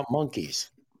feel about monkeys.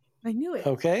 I knew it.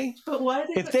 Okay? But why?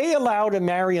 If they allow to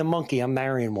marry a monkey, I'm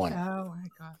marrying one. Oh my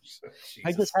gosh!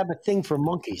 I just have a thing for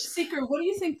monkeys. Seeker, what do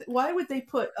you think? Why would they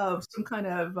put some kind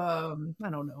of I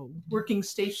don't know, working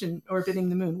station orbiting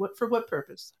the moon? For what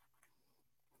purpose?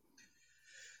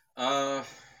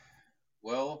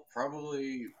 Well,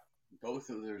 probably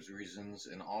both of those reasons,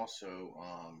 and also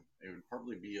it would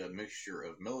probably be a mixture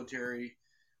of military,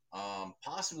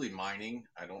 possibly mining.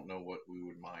 I don't know what we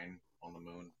would mine on the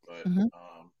moon, but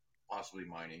possibly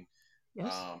mining.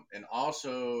 Yes. And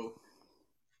also,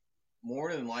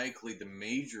 more than likely, the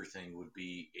major thing would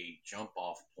be a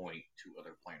jump-off point to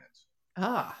other planets.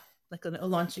 Like a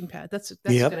launching pad. That's a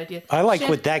good idea. I like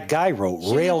what that guy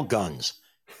wrote. Rail guns.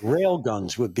 Rail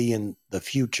guns would be in the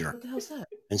future. What the hell's that?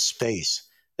 In space.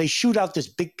 They shoot out this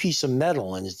big piece of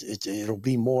metal, and it'll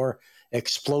be more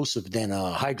explosive than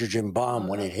a hydrogen bomb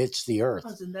when it hits the Earth.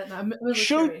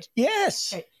 Shoot,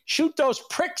 yes. Okay. Shoot those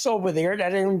pricks over there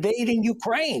that are invading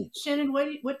Ukraine. Shannon,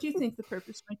 what do you think the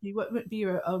purpose might be? What would be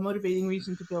a motivating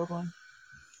reason to build one?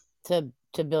 To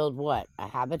build what? A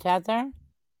habitat there?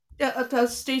 Yeah, a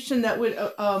station that would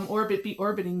be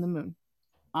orbiting the moon.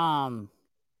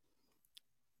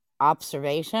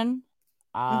 Observation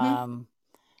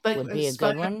would be a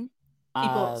good one.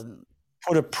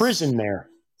 Put a prison there.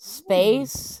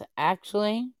 Space,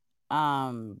 actually.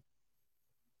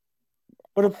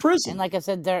 But a prison. And like I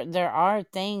said, there are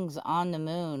things on the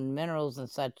moon, minerals and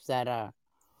such that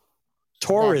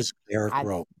Torres, that Eric I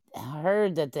wrote.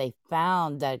 heard that they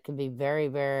found that could be very,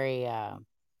 very.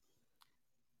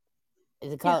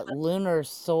 They call it lunar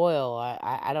soil.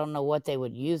 I don't know what they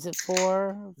would use it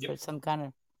for some kind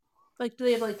of. Like, do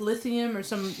they have like lithium or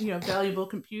some valuable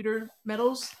computer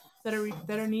metals that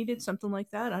are needed? Something like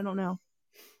that. I don't know.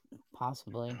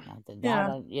 Possibly.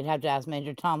 Yeah. You'd have to ask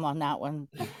Major Tom on that one.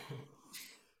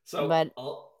 So, but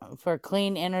for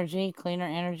cleaner energy,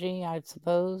 I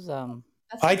suppose.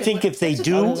 I think if they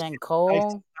do, other than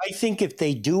coal, I think if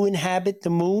they do inhabit the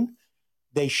moon,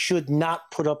 they should not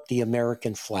put up the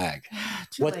American flag.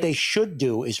 What they should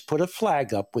do is put a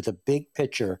flag up with a big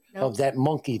picture of that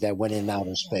monkey that went in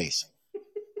outer space.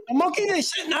 A monkey they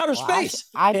sent in outer space.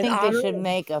 I think they should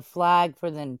make a flag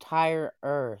for the entire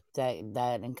Earth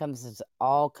that encompasses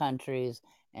all countries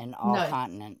and all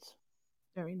continents.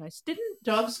 Very nice. Didn't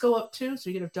dogs go up too? So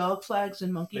you could have dog flags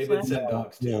and monkey flags. They did send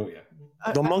dogs too.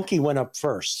 Yeah. The monkey went up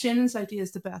first. Shannon's idea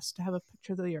is the best, to have a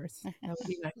picture of the Earth. That would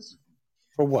be nice.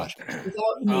 For what?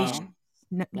 Without nation,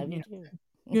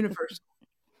 universe.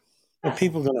 Are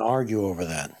people going to argue over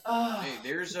that? Hey,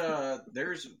 there's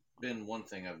been one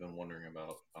thing I've been wondering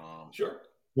about. Sure.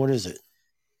 What is it?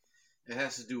 It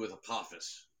has to do with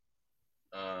Apophis.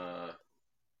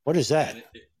 What is that?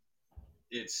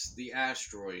 It's the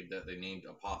asteroid that they named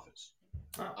Apophis.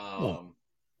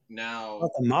 Now,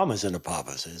 Not the mama's in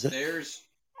Apophis, is it?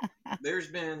 There's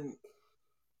been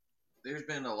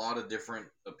a lot of different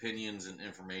opinions and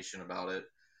information about it.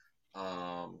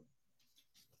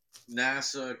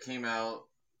 NASA came out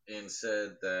and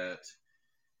said that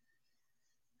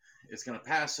it's going to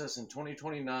pass us in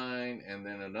 2029, and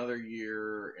then another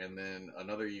year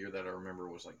that I remember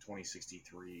was like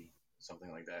 2063,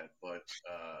 something like that. But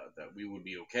that we would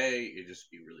be okay. It'd just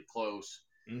be really close.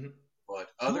 Mm-hmm. But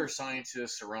other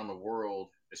scientists around the world,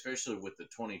 especially with the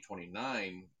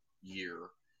 2029 year,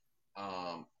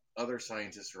 other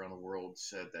scientists around the world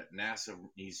said that NASA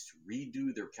needs to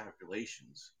redo their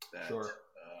calculations, that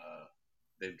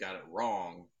they've got it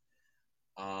wrong.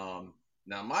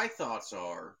 Now, my thoughts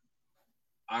are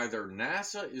either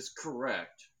NASA is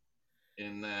correct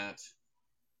in that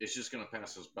it's just going to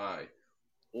pass us by,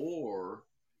 or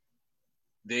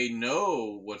they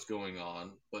know what's going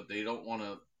on, but they don't want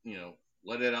to,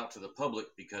 let it out to the public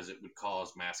because it would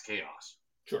cause mass chaos.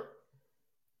 Sure.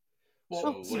 Well,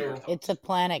 so what are your thoughts? It's a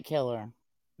planet killer.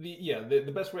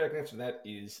 The best way I can answer that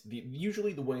is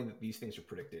usually the way that these things are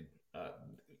predicted.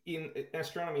 In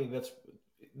astronomy, that's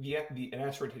an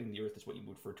asteroid hitting the Earth is what you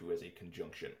would refer to as a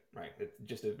conjunction, right? It's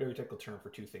just a very technical term for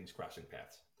two things crossing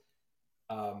paths.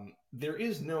 There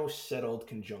is no settled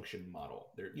conjunction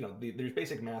model. There's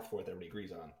basic math for it that everybody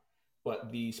agrees on,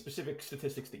 but the specific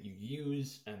statistics that you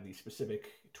use and the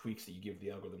specific tweaks that you give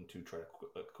the algorithm to try to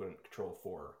control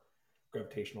for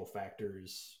gravitational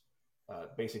factors,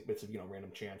 basic bits of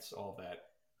random chance, all of that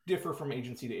differ from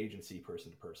agency to agency,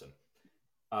 person to person.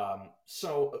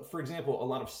 So, for example, a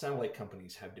lot of satellite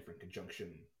companies have different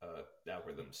conjunction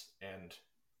algorithms, and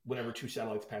whenever two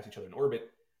satellites pass each other in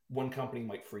orbit, one company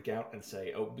might freak out and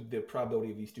say, "Oh, the probability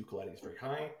of these two colliding is very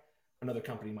high." Another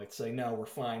company might say, "No, we're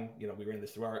fine. We ran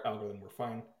this through our algorithm. We're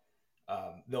fine."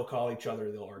 They'll call each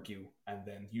other, they'll argue, and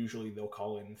then usually they'll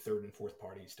call in third and fourth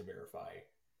parties to verify,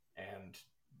 and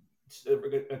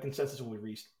a consensus will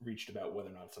be reached about whether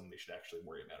or not it's something they should actually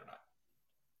worry about or not.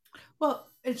 Well,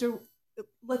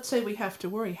 let's say we have to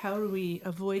worry. How do we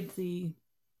avoid the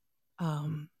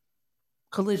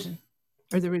collision,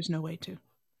 or there is no way to?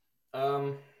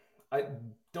 I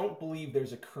don't believe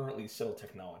there's a currently settled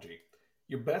technology.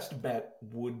 Your best bet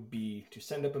would be to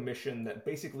send up a mission that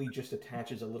basically just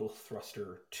attaches a little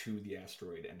thruster to the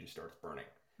asteroid and just starts burning.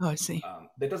 Oh, I see.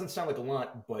 That doesn't sound like a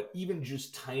lot, but even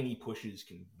just tiny pushes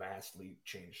can vastly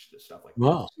change the stuff like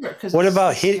wow. that. What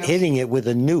about hitting it with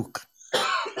a nuke?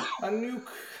 A nuke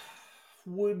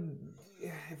would,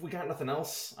 if we got nothing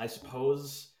else, I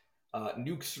suppose.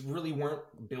 Nukes really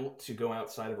weren't built to go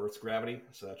outside of Earth's gravity,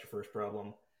 so that's your first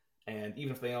problem. And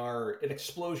even if they are, an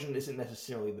explosion isn't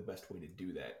necessarily the best way to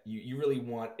do that. You really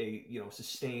want a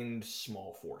sustained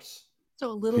small force.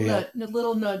 So a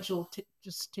little nudge will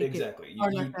just take exactly.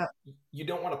 it. You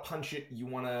don't want to punch it. You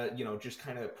want to just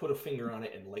kind of put a finger on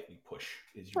it and lightly push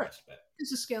is your best bet. Because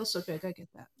the scale's so big, I get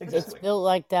that. Exactly. It's built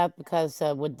like that because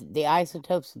would the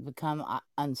isotopes become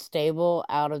unstable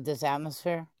out of this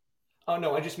atmosphere? Oh,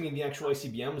 no, I just mean the actual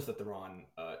ICBMs that they're on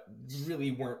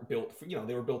really weren't built for,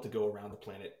 they were built to go around the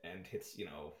planet and hit,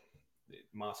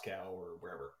 Moscow or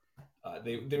wherever.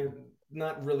 They're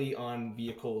not really on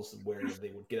vehicles where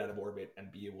they would get out of orbit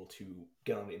and be able to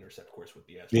get on the intercept course with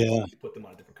the asteroid. Yeah. You put them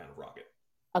on a different kind of rocket.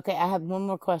 Okay, I have one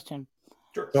more question.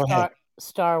 Sure. Go ahead.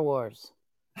 Star Wars.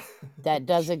 That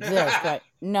does exist, right?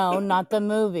 No, not the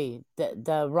movie.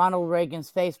 The Ronald Reagan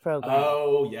space program.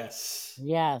 Oh, yes.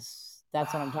 Yes,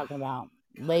 that's what I'm talking about.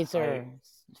 Laser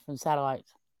from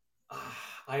satellites.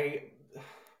 I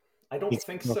don't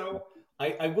think so.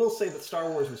 I will say that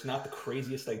Star Wars was not the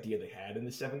craziest idea they had in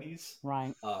the 70s.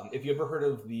 Right. If you ever heard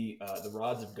of the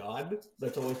Rods of God,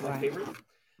 that's always my favorite.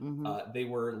 Mm-hmm. They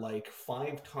were like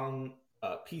 5-ton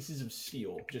pieces of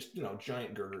steel, just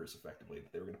giant girders, effectively,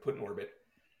 that they were going to put in orbit.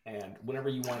 And whenever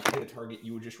you wanted to hit a target,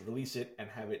 you would just release it and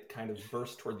have it kind of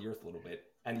burst toward the Earth a little bit,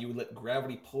 and you would let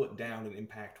gravity pull it down and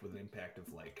impact with an impact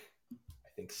of like, I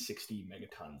think 60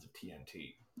 megatons of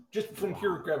TNT, just from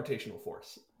pure gravitational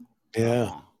force.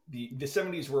 Yeah. The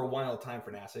 70s were a wild time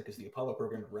for NASA because the Apollo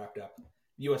program had wrapped up.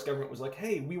 The U.S. government was like,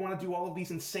 hey, we want to do all of these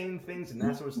insane things. And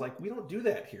NASA was like, we don't do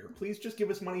that here. Please just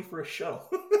give us money for a shuttle.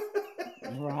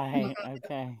 Right.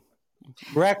 Okay.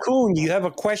 Raccoon, do you have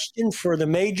a question for the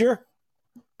Major?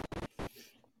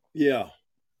 Yeah.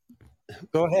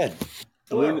 Go ahead.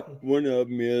 One of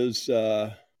them is,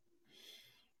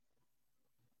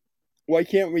 why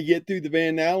can't we get through the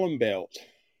Van Allen belt?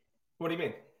 What do you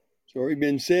mean? It's already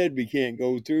been said we can't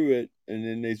go through it, and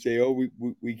then they say, oh,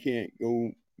 we can't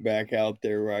go back out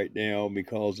there right now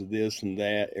because of this and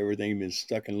that. Everything's been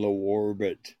stuck in low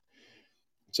orbit.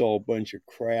 It's all a bunch of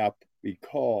crap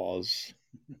because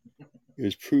it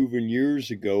was proven years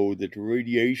ago that the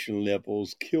radiation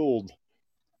levels killed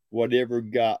whatever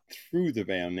got through the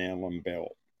Van Allen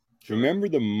belt. Remember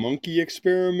the monkey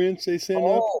experiments they sent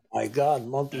up? Oh my God,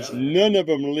 monkeys! None of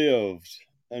them lived,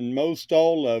 and most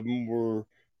all of them were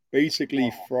basically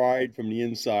fried from the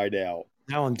inside out.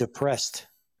 Now I'm depressed.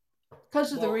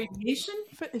 Because of the radiation?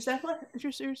 Is that what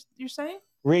you're saying?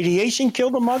 Radiation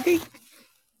killed a monkey?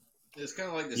 It's kind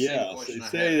of like the same question. They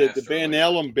say that the Van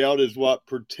Allen belt is what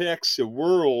protects the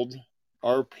world,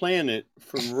 our planet,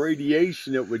 from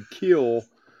radiation that would kill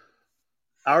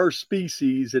our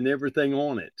species and everything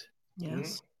on it. Yes.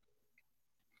 Mm-hmm.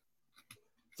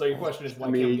 So your question is,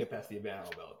 why can't we get past the Van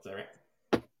Allen belt? Is that right?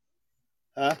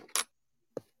 Huh?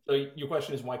 So your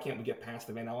question is, why can't we get past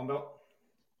the Van Allen belt?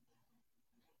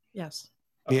 Yes.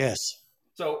 Okay. Yes.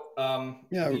 So,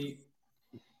 sorry.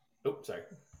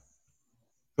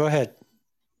 Go ahead.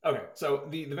 Okay, so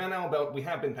the Van Allen belt, we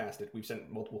have been past it. We've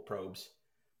sent multiple probes.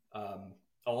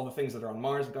 All the things that are on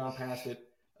Mars have gone past it.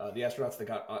 The astronauts that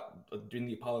got during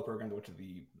the Apollo program that went to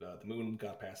the moon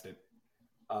got past it.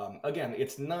 Again,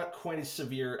 it's not quite as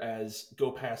severe as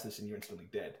go past this and you're instantly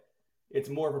dead. It's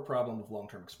more of a problem of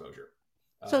long-term exposure.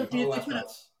 So do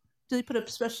they put up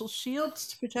special shields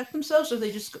to protect themselves, or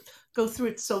they just go through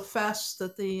it so fast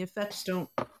that the effects don't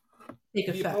take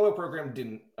effect? The Apollo program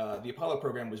didn't. The Apollo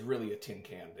program was really a tin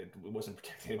can. It wasn't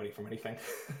protecting anybody from anything.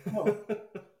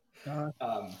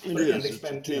 It's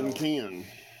a tin can.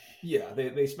 Yeah,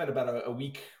 they spent about a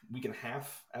week and a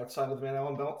half outside of the Van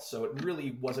Allen belt, so it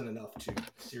really wasn't enough to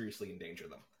seriously endanger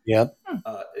them. Yep.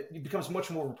 It becomes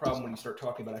much more of a problem when you start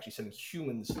talking about actually sending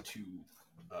humans to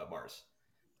Mars.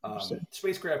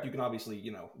 Spacecraft, you can obviously,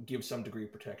 give some degree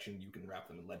of protection. You can wrap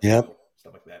them in lead foil,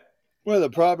 stuff like that. Well, the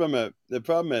problem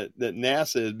that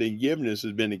NASA has been giving us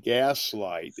has been a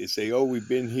gaslight. They say, "Oh, we've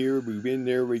been here, we've been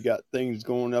there, we got things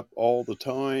going up all the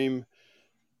time,"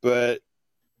 but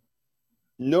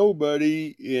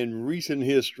nobody in recent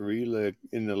history, like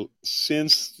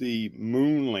since the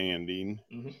moon landing,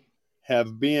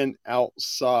 have been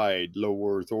outside low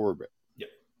Earth orbit. Yep.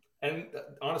 And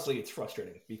honestly, it's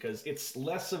frustrating because it's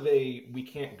less of a we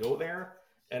can't go there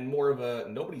and more of a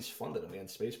nobody's funded a manned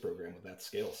space program with that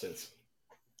scale since.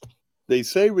 They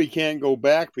say we can't go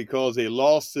back because they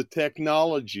lost the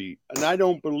technology. And I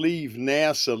don't believe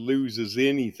NASA loses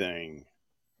anything.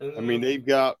 I mean, they've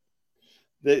got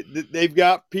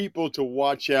people to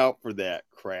watch out for that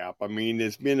crap. I mean,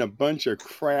 it's been a bunch of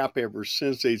crap ever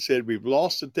since they said we've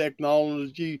lost the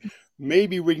technology.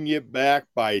 Maybe we can get back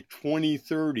by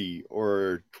 2030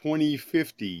 or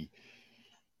 2050.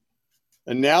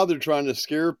 And now they're trying to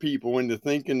scare people into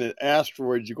thinking that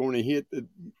asteroids are going to hit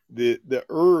the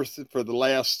Earth for the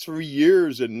last 3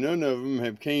 years, and none of them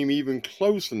have came even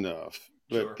close enough.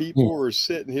 But people are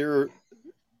sitting here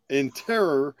in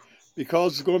terror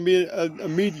because there's going to be a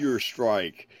meteor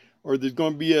strike, or there's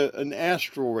going to be an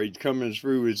asteroid coming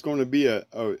through. It's going to be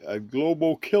a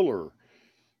global killer.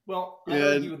 Well, I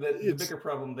argue that the bigger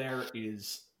problem there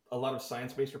is a lot of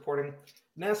science-based reporting.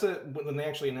 NASA, when they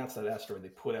actually announced that asteroid, they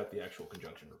put out the actual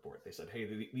conjunction report. They said,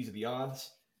 hey, these are the odds.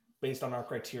 Based on our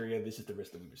criteria, this is the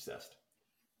risk that we've assessed.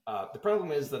 The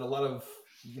problem is that a lot of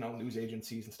news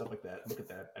agencies and stuff like that look at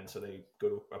that, and so they go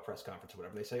to a press conference or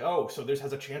whatever. They say, oh, so this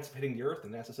has a chance of hitting the Earth?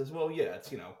 And NASA says, well, yeah, it's,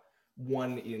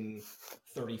 1 in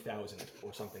 30,000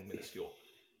 or something minuscule.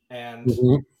 And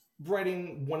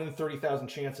writing 1 in 30,000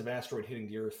 chance of asteroid hitting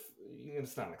the Earth,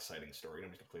 it's not an exciting story.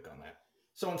 Nobody's going to click on that.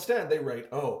 So instead, they write,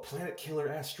 "Oh, planet killer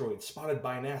asteroid spotted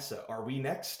by NASA. Are we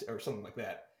next?" or something like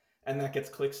that. And that gets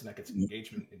clicks and that gets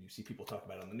engagement, and you see people talk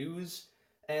about it on the news.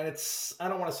 And it's, I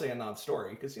don't want to say a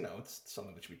non-story because, it's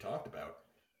something that should be talked about,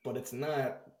 but it's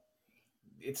not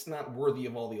worthy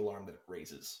of all the alarm that it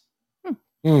raises.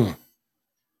 I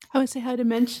would say hi to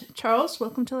Mensch. Charles,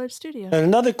 welcome to our studio. And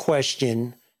another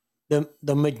question,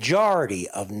 the majority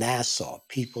of NASA,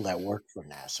 people that work for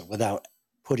NASA, without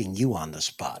putting you on the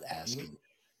spot, asking,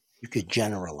 you could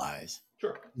generalize.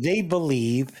 Sure. They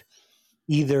believe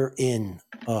either in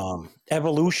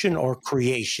evolution or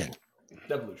creation.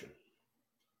 Evolution.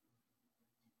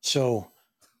 So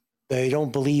they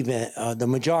don't believe in, the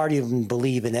majority of them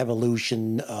believe in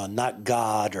evolution, not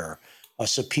God or a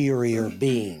superior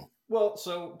being. Well,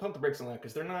 so pump the brakes on that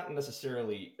because they're not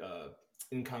necessarily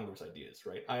incongruous ideas,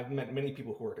 right? I've met many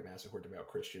people who work at NASA who are devout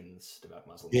Christians, devout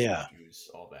Muslims, Jews,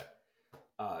 all that.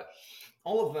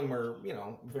 All of them are,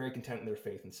 very content in their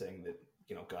faith and saying that,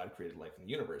 God created life in the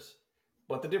universe.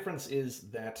 But the difference is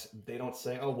that they don't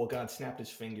say, "Oh, well, God snapped his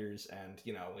fingers and,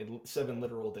 in 7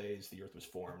 literal days, the earth was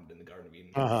formed in the Garden of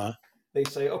Eden." They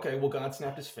say, "Okay, well, God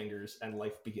snapped his fingers and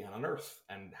life began on Earth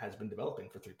and has been developing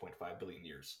for 3.5 billion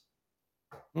years."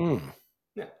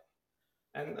 Yeah.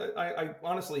 And I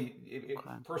honestly,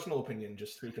 personal opinion,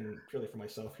 just speaking purely for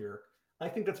myself here, I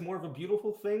think that's more of a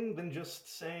beautiful thing than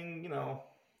just saying, "Oh,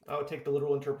 take the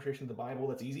literal interpretation of the Bible.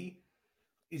 That's easy."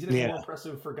 Isn't it more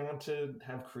impressive for God to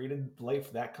have created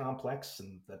life that complex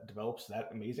and that develops that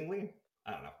amazingly?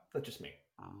 I don't know. That's just me.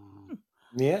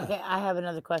 Yeah. Okay, I have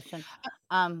another question.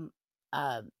 I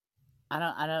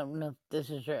don't know if this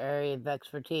is your area of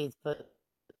expertise, but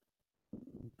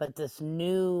this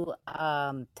new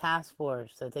task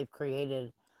force that they've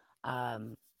created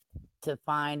to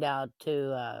find out,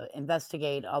 to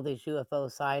investigate all these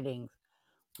UFO sightings,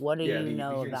 what do you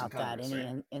know about that?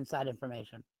 Any inside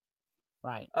information?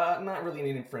 Right. Not really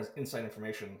any inside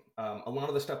information. A lot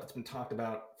of the stuff that's been talked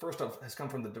about, first off, has come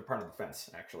from the Department of Defense,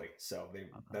 actually. So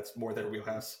that's more their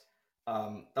wheelhouse.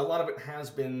 A lot of it has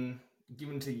been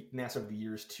given to NASA over the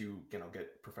years to,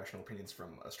 get professional opinions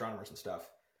from astronomers and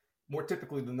stuff. More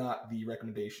typically than not, the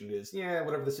recommendation is,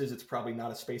 whatever this is, it's probably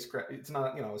not a spacecraft. It's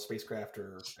not, a spacecraft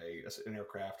or an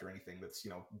aircraft or anything that's,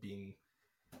 being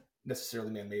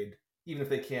necessarily man-made, even if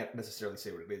they can't necessarily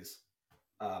say what it is.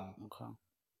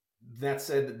 That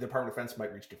said, the Department of Defense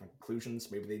might reach different conclusions.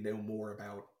 Maybe they know more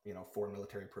about, foreign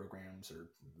military programs,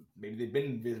 or maybe they've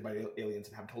been visited by aliens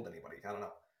and haven't told anybody. I don't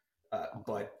know.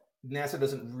 But NASA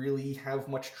doesn't really have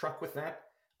much truck with that.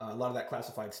 A lot of that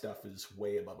classified stuff is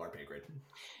way above our pay grade.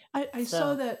 I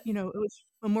saw that, it was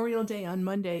Memorial Day on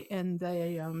Monday, and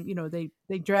they,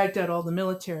 they dragged out all the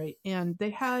military, and they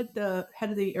had the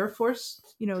head of the Air Force,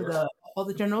 all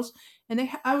the generals, and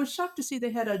I was shocked to see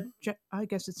they had I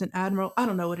guess it's an admiral, I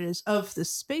don't know what it is, of the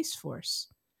Space Force.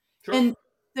 Sure. And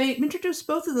they introduced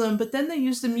both of them, but then they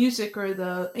used the music or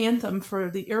the anthem for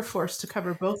the Air Force to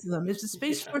cover both of them. Is the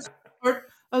Space Force part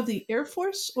of the Air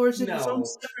Force, or is it its own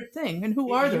separate thing? And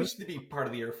who are those? It used to be part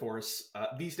of the Air Force.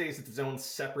 These days, it's its own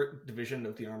separate division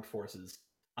of the Armed Forces.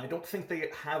 I don't think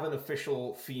they have an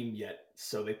official theme yet,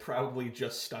 so they probably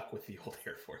just stuck with the old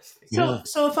Air Force theme.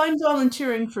 So if I'm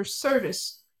volunteering for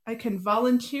service, I can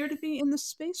volunteer to be in the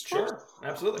Space Force? Sure,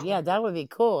 absolutely. Yeah, that would be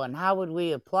cool. And how would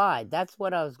we apply? That's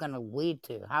what I was going to lead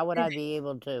to. How would I be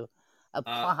able to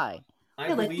apply?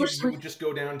 I believe you would just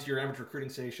go down to your amateur recruiting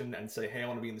station and say, "Hey, I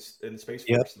want to be in the Space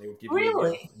Force," and they would give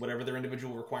you whatever their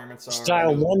individual requirements are.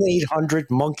 Style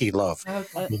 1-800-Monkey Love.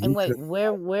 And wait,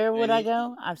 where would I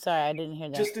go? I'm sorry, I didn't hear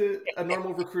that. Just a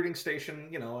normal recruiting station,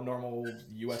 a normal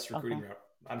U.S. recruiting route.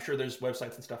 I'm sure there's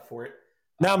websites and stuff for it.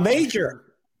 Now,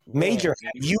 Major, have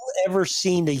you ever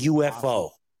seen a UFO?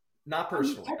 Not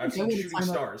personally. I've seen shooting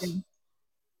stars.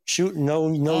 No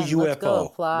UFO. Let's go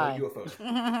fly. No UFOs.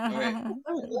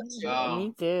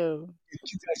 Me too.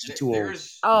 You guys are too old.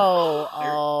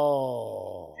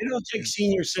 Oh. You don't take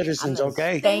senior citizens,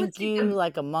 okay? Thank you,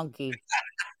 like a monkey.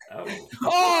 Oh, you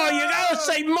gotta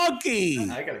say monkey.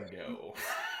 I gotta go.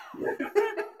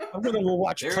 I'm gonna go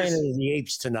watch Planet of the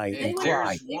Apes tonight and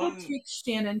cry. They would take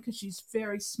Shannon because she's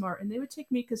very smart, and they would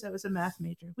take me because I was a math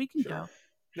major. We can go.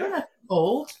 You're not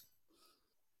old.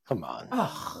 Come on.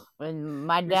 And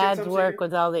my dad's work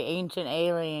with all the ancient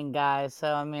alien guys,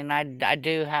 so I mean, I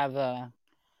do have I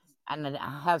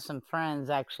have some friends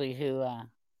actually who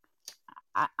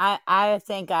I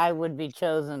think I would be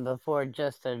chosen before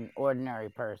just an ordinary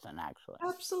person, actually.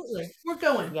 Absolutely. We're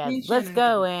going. Yeah, Me and let's Shannon are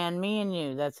go, going. Ann. Me and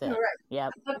you. That's it. All right.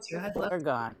 Yep. I'd love to. I'd love We're to.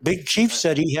 gone. Big Chief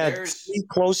said he had There's- 3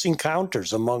 close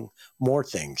encounters, among more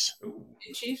things.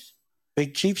 Hey, Chief,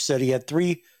 Big Chief said he had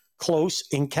 3 close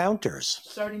encounters.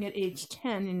 starting at age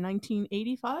 10 in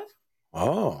 1985.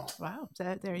 Oh, Wow.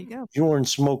 There you go. you weren't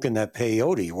smoking that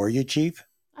peyote, were you, Chief?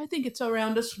 I think it's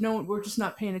around us. No, we're just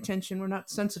not paying attention. We're not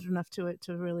sensitive enough to it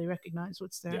to really recognize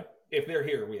what's there. Yeah. If they're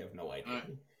here, we have no idea.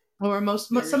 Or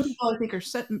some There's- people I think are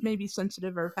maybe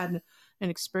sensitive or have had an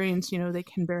experience. They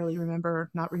can barely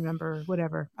remember, not remember,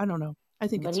 whatever. I don't know. I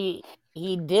think But it's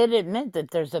he did admit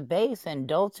that there's a base in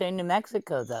Dulce, New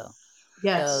Mexico, though.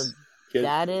 yes. So Can,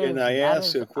 that is can I that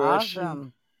ask is a question?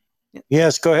 awesome.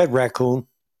 Yes, go ahead, Raccoon.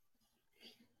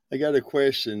 I got a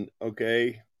question.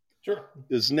 Okay. Sure.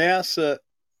 Does NASA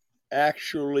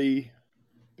actually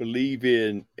believe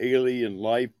in alien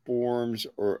life forms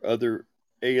or other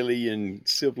alien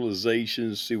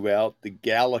civilizations throughout the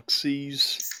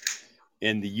galaxies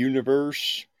and the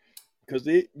universe? Because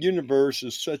the universe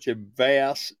is such a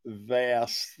vast,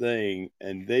 vast thing,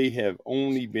 and they have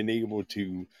only been able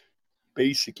to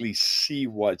basically see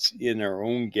what's in our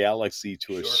own galaxy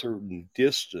to a Sure. certain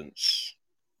distance.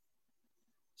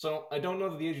 So I don't know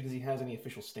that the agency has any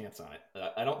official stance on it.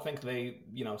 I don't think they,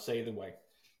 say either way.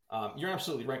 You're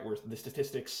absolutely right. Where the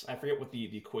statistics, I forget what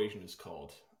the equation is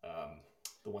called.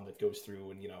 The one that goes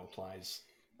through and applies.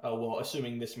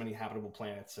 Assuming this many habitable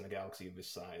planets in a galaxy of this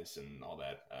size and all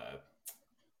that.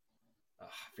 I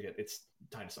forget. It's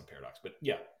tied to some paradox, but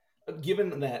yeah.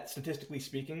 Given that, statistically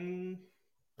speaking,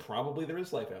 probably there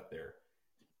is life out there.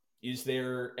 Is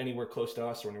there anywhere close to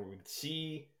us or anywhere we could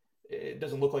see? It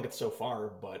doesn't look like it so far,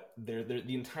 but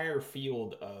the entire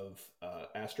field of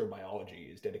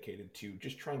astrobiology is dedicated to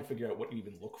just trying to figure out what you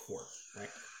even look for, right?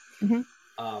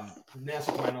 Mm-hmm.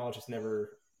 NASA, to my knowledge, has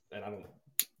never, and I don't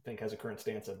think has a current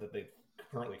stance of that they've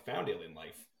currently found alien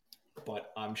life.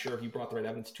 But I'm sure if you brought the right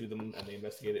evidence to them and they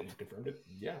investigated it and confirmed it,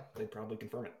 yeah, they'd probably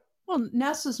confirm it. Well,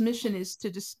 NASA's mission is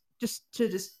to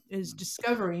is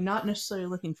discovery, not necessarily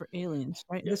looking for aliens,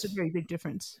 right? Yes. That's a very big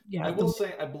difference. Yeah, I will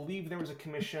say, I believe there was a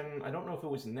commission. I don't know if it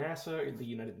was NASA or the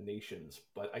United Nations,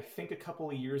 but I think a couple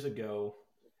of years ago,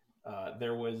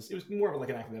 it was more of like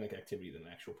an academic activity than an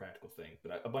actual practical thing.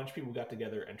 But a bunch of people got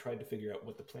together and tried to figure out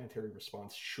what the planetary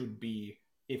response should be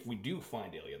if we do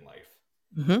find alien life.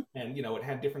 Mm-hmm. And, it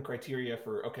had different criteria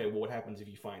for, okay, well, what happens if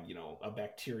you find, a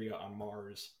bacteria on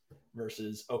Mars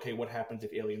versus, okay, what happens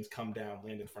if aliens come down,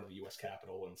 land in front of the U.S.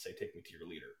 Capitol and say, take me to your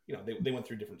leader? They went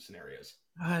through different scenarios.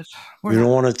 We don't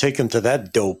want to take him to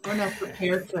that dope. We're not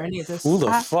prepared for any of this. Who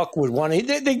the fuck would want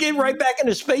to? They get right back in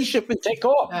the spaceship and take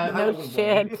off. No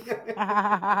shit.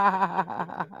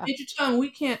 Major Tom, we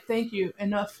can't thank you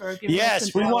enough for giving us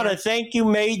Yes, an we want to hour. thank you,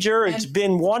 Major. It's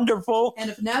been wonderful. And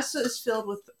if NASA is filled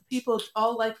with people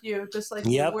all like you, just like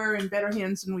Yep. we're in better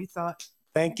hands than we thought.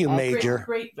 Thank you, Major.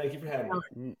 Great. Thank you for having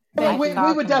me. Well, we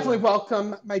would definitely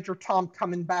welcome Major Tom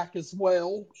coming back as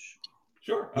well.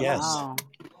 Sure. Yes. Wow.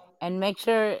 And make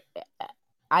sure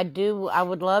I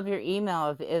would love your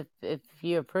email if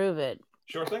you approve it.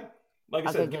 Sure thing. Like I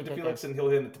Okay, said, give it to good, Felix and he'll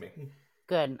hand it to me.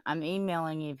 Good. I'm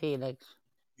emailing you, Felix.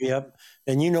 Yep.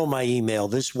 And you know my email.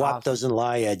 This WAP doesn't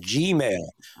lie at Gmail.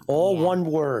 All one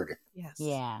word. Yes.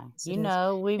 Yeah. Yes, You it is.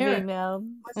 know, we've Eric. emailed.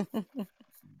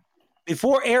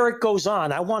 Before Eric goes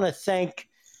on, I want to thank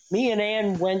me and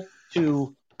Ann went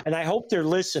to, and I hope they're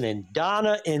listening,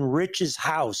 Donna and Rich's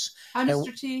house. Hi, And-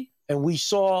 Mr. T. And we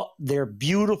saw their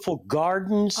beautiful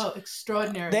gardens. Oh,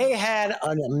 extraordinary. They had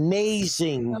an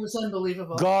amazing That was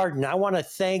unbelievable. garden. I want to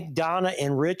thank Donna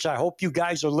and Rich. I hope you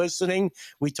guys are listening.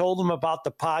 We told them about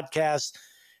the podcast,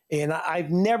 and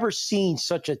I've never seen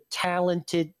such a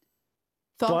talented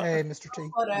Hey, Mr. T.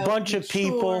 bunch of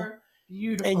people.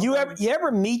 Beautiful. And you gardens.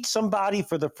 ever meet somebody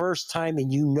for the first time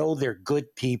and you know they're good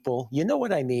people? You know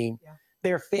what I mean? Yeah.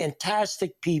 They're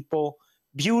fantastic people,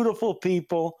 beautiful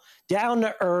people, down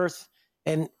to earth,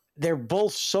 and they're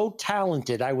both so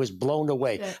talented. I was blown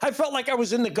away. Yeah. I felt like I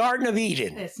was in the Garden of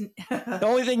Eden. It's- The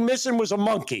only thing missing was a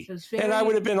monkey, It was and I very-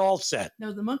 would have been all set.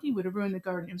 No, the monkey would have ruined the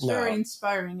garden. It was No. very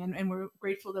inspiring, and we're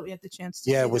grateful that we had the chance to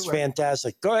Yeah, see it was their work.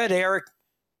 fantastic. Go ahead, Eric.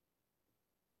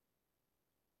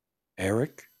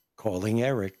 Eric, calling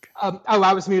Eric.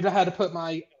 I was muted. I had to put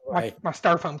my Right. my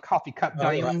styrofoam coffee cup All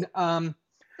right. down.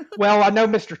 Well, I know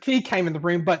Mr. T came in the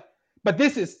room, but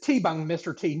this is T-Bone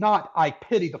Mr. T, not I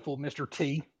pity the fool Mr.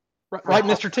 T. Right,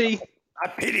 Mr. T? I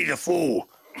pity the fool.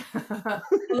 Hello,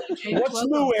 James. What's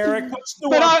Welcome. new, Eric? What's new?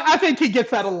 But I think he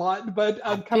gets that a lot. But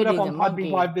I coming up pity on the Podbean monkey.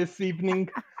 Live this evening,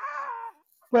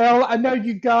 Well, I know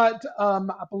you got,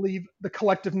 I believe, the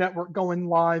Collective Network going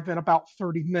live in about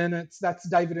 30 minutes. That's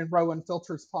David and Rowan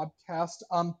Filter's podcast.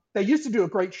 They used to do a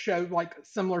great show, like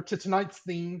similar to tonight's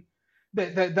theme.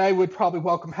 That they would probably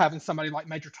welcome having somebody like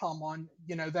Major Tom on.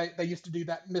 You know, they used to do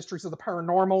that Mysteries of the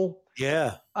Paranormal.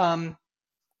 Yeah.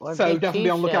 Or So Big definitely be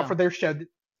Chief on the lookout show. for their show.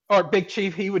 Or Big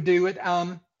Chief, he would do it.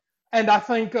 And I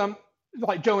think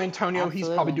like Joe Antonio, he's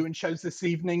probably Absolutely. doing shows this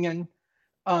evening. And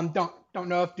don't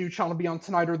know if Duchan will be on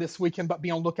tonight or this weekend, but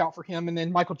be on lookout for him. And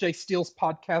then Michael J. Steele's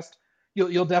podcast,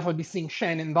 you'll definitely be seeing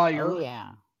Shannon there. Oh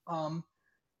yeah.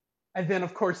 And then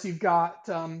of course you've got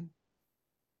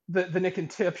the Nick and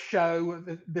Tiff show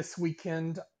this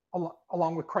weekend,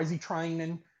 along with Crazy Train,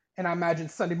 and I imagine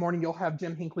Sunday morning you'll have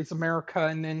Jim Hinckley's America,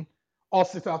 and then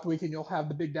also throughout the weekend you'll have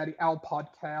the Big Daddy Al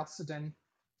podcast,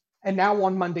 and now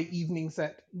on Monday evenings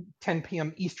at 10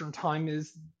 p.m. Eastern time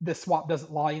is The Swap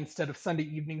Doesn't Lie instead of Sunday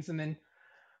evenings, and then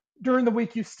during the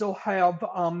week you still have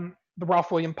the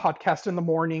Ralph Williams podcast in the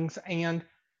mornings, and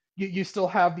you still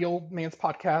have the Old Man's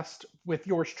podcast with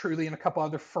yours truly and a couple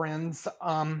other friends.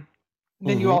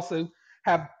 Then you also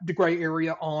have the Gray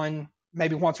Area on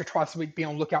maybe once or twice a week. Be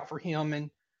on lookout for him.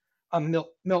 And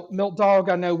Milt Dog,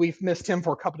 I know we've missed him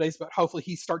for a couple days, but hopefully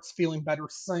he starts feeling better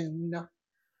soon.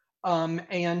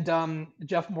 And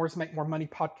Jeff Moore's Make More Money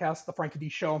podcast, the Frankie D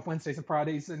Show on Wednesdays and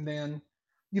Fridays. And then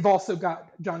you've also got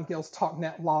John Gill's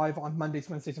TalkNet Live on Mondays,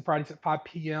 Wednesdays, and Fridays at 5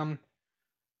 p.m.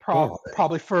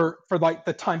 Probably for like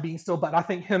the time being still. But I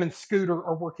think him and Scooter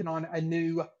are working on a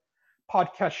new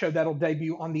podcast show that'll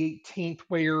debut on the 18th,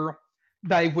 where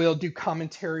they will do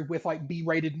commentary with like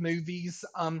B-rated movies.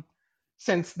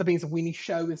 Since the Beans and Weenie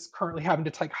show is currently having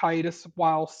to take hiatus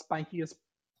while Spanky is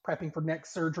prepping for neck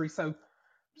surgery, so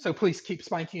please keep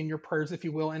Spanky in your prayers, if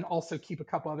you will, and also keep a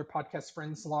couple other podcast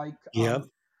friends like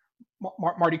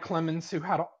Marty Clemens, who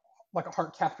had a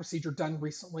heart cath procedure done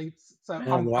recently. So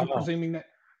I'm presuming that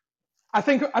I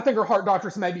think her heart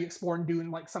doctors may be exploring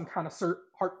doing like some kind of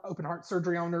open heart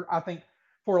surgery on her. I think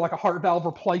for like a heart valve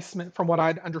replacement, from what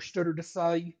I'd understood her to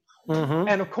say.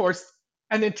 And of course,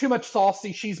 and then Too Much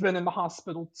Saucy, she's been in the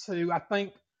hospital too. I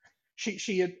think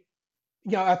she had,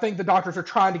 I think the doctors are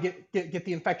trying to get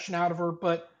the infection out of her,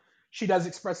 but she does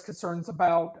express concerns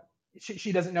about.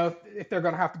 She doesn't know if they're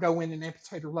going to have to go in and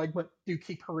amputate her leg, but do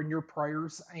keep her in your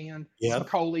prayers. And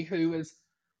Macaulay, who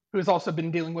has also been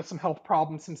dealing with some health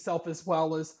problems himself, as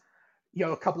well as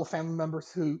a couple of family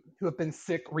members who have been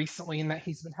sick recently and that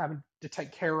he's been having to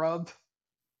take care of.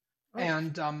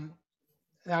 And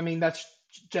I mean, that's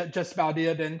just about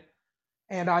it.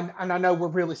 And I know we're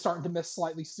really starting to miss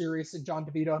Slightly Serious and John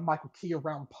DeVito and Michael Key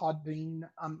around Podbean.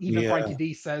 Even Frankie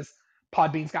D says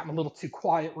Podbean's gotten a little too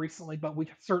quiet recently, but we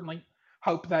certainly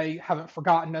hope they haven't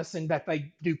forgotten us and that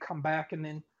they do come back. And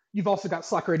then you've also got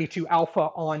Slacker 82 Alpha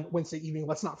on Wednesday evening.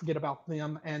 Let's not forget about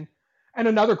them. And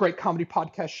another great comedy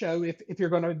podcast show. If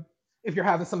you're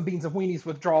having some Beans and Weenies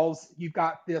withdrawals, you've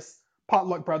got this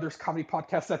Potluck Brothers comedy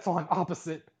podcast that's on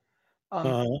opposite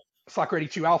Slacker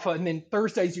 82 Alpha. And then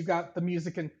Thursdays you've got the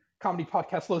music and comedy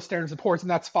podcast Low Standards and Pours,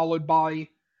 and that's followed by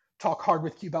Talk Hard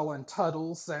with Cubella and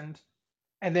Tuddles.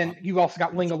 And then you also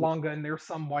got Lingalonga in there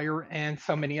somewhere, and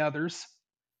so many others.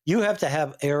 You have to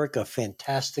have, Eric, a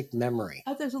fantastic memory.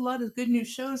 There's a lot of good new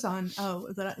shows on.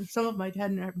 That some of them I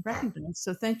hadn't recognized.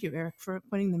 So thank you, Eric, for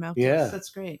pointing them out to us. That's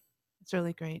great. It's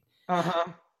really great.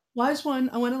 Wise One,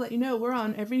 I want to let you know we're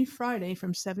on every Friday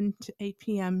from 7 to 8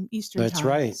 p.m. Eastern time. That's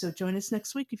right. So join us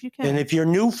next week if you can. And if you're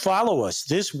new, follow us.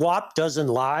 This WAP Doesn't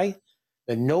Lie,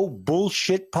 the No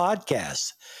Bullshit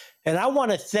podcast. And I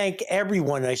want to thank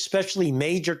everyone, especially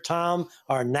Major Tom,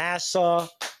 our NASA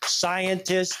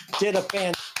scientist, did a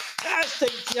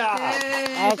fantastic job.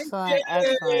 Excellent.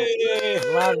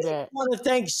 Loved it. I want to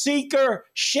thank Seeker,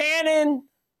 Shannon,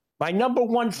 my number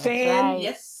one fan. Right.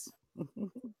 Yes.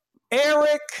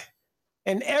 Eric,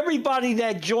 and everybody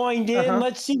that joined in.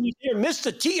 Let's see here.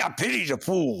 Mr. T, I pity the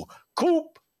fool.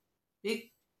 Coop.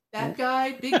 That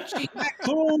guy, Big Chief.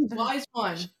 Wise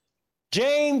One.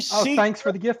 James. Thanks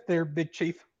for the gift there, Big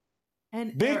Chief.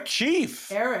 And Big Chief.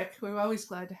 Eric, we're always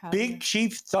glad to have Big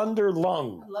Chief Thunder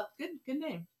Lung. Good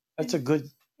name. That's a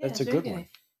good one.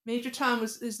 Major Tom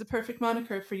is the perfect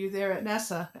moniker for you there at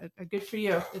NASA. Good for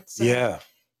you. It's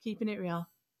keeping it real.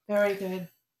 Very good.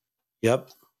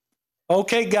 Yep.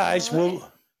 Okay, guys, we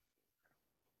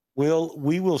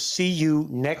will see you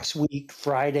next week,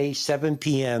 Friday, 7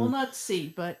 p.m. We'll not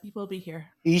see, but we'll be here.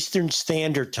 Eastern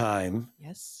Standard Time.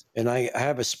 Yes. And I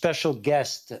have a special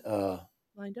guest.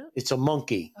 Lined up? It's a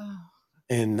monkey. Oh.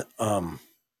 And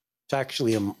it's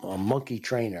actually a monkey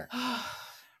trainer.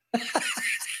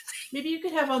 Maybe you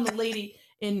could have on the lady.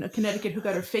 in Connecticut who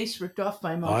got her face ripped off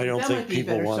by a monkey. I don't That think might be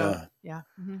people better, want so, to. yeah.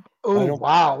 Mm-hmm. Oh,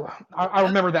 wow. I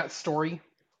remember that story.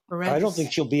 I don't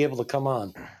think she'll be able to come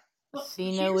on.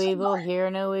 See no evil, hear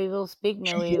no evil, speak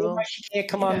no You know evil. why she can't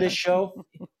come on this show?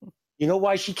 You know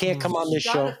why she can't come on this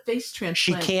Got show? a face She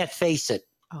transplant. can't face it.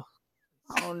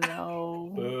 Oh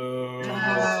no.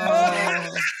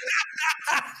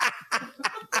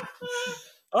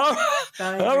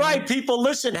 All right, people,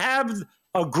 listen, have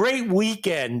a great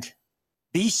weekend.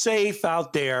 Be safe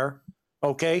out there,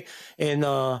 okay? And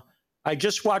I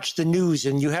just watched the news,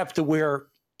 and you have to wear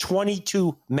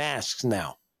 22 masks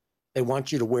now. They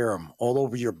want you to wear them all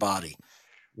over your body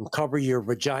and cover your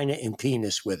vagina and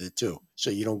penis with it, too, so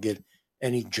you don't get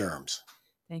any germs.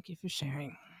 Thank you for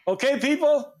sharing. Okay,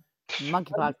 people?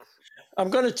 Monkeypox. I'm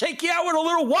going to take you out with a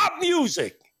little WAP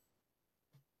music.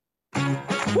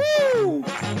 Woo!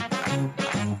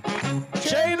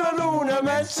 C'è la luna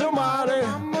mezzo mare,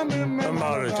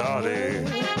 mare tardi.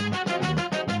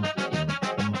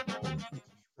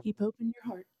 Keep open your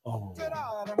heart. Oh.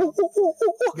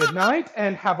 Good night,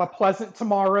 and have a pleasant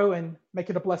tomorrow, and make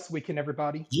it a blessed weekend,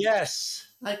 everybody. Yes.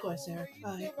 Likewise, Eric.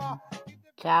 Bye.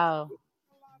 Ciao.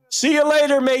 See you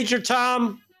later, Major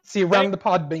Tom. See you around the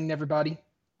pod bean, everybody.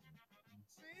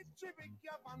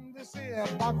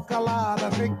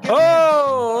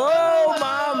 Oh,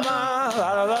 mama.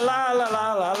 La la la la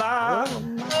la la la.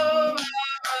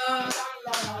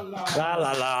 La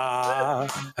la la.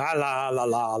 La la la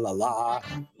la la la.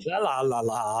 La la la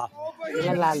la.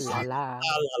 La la la la. La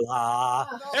la la.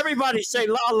 Everybody say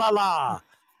la la la.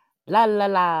 La la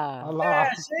la.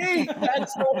 Yeah, see?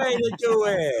 That's the way to do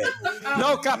it.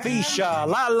 No capisce.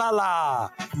 La la la.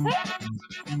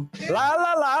 La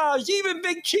la la. Even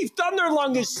Big Chief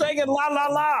Thunderlung is singing la la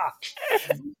la.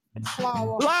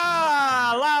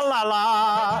 La la la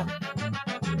la.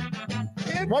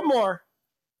 One more.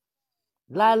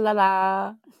 La la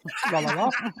la. La la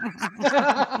la.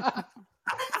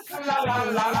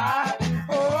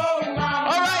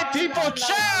 All right, people.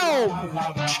 Ciao.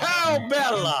 Ciao,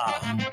 Bella.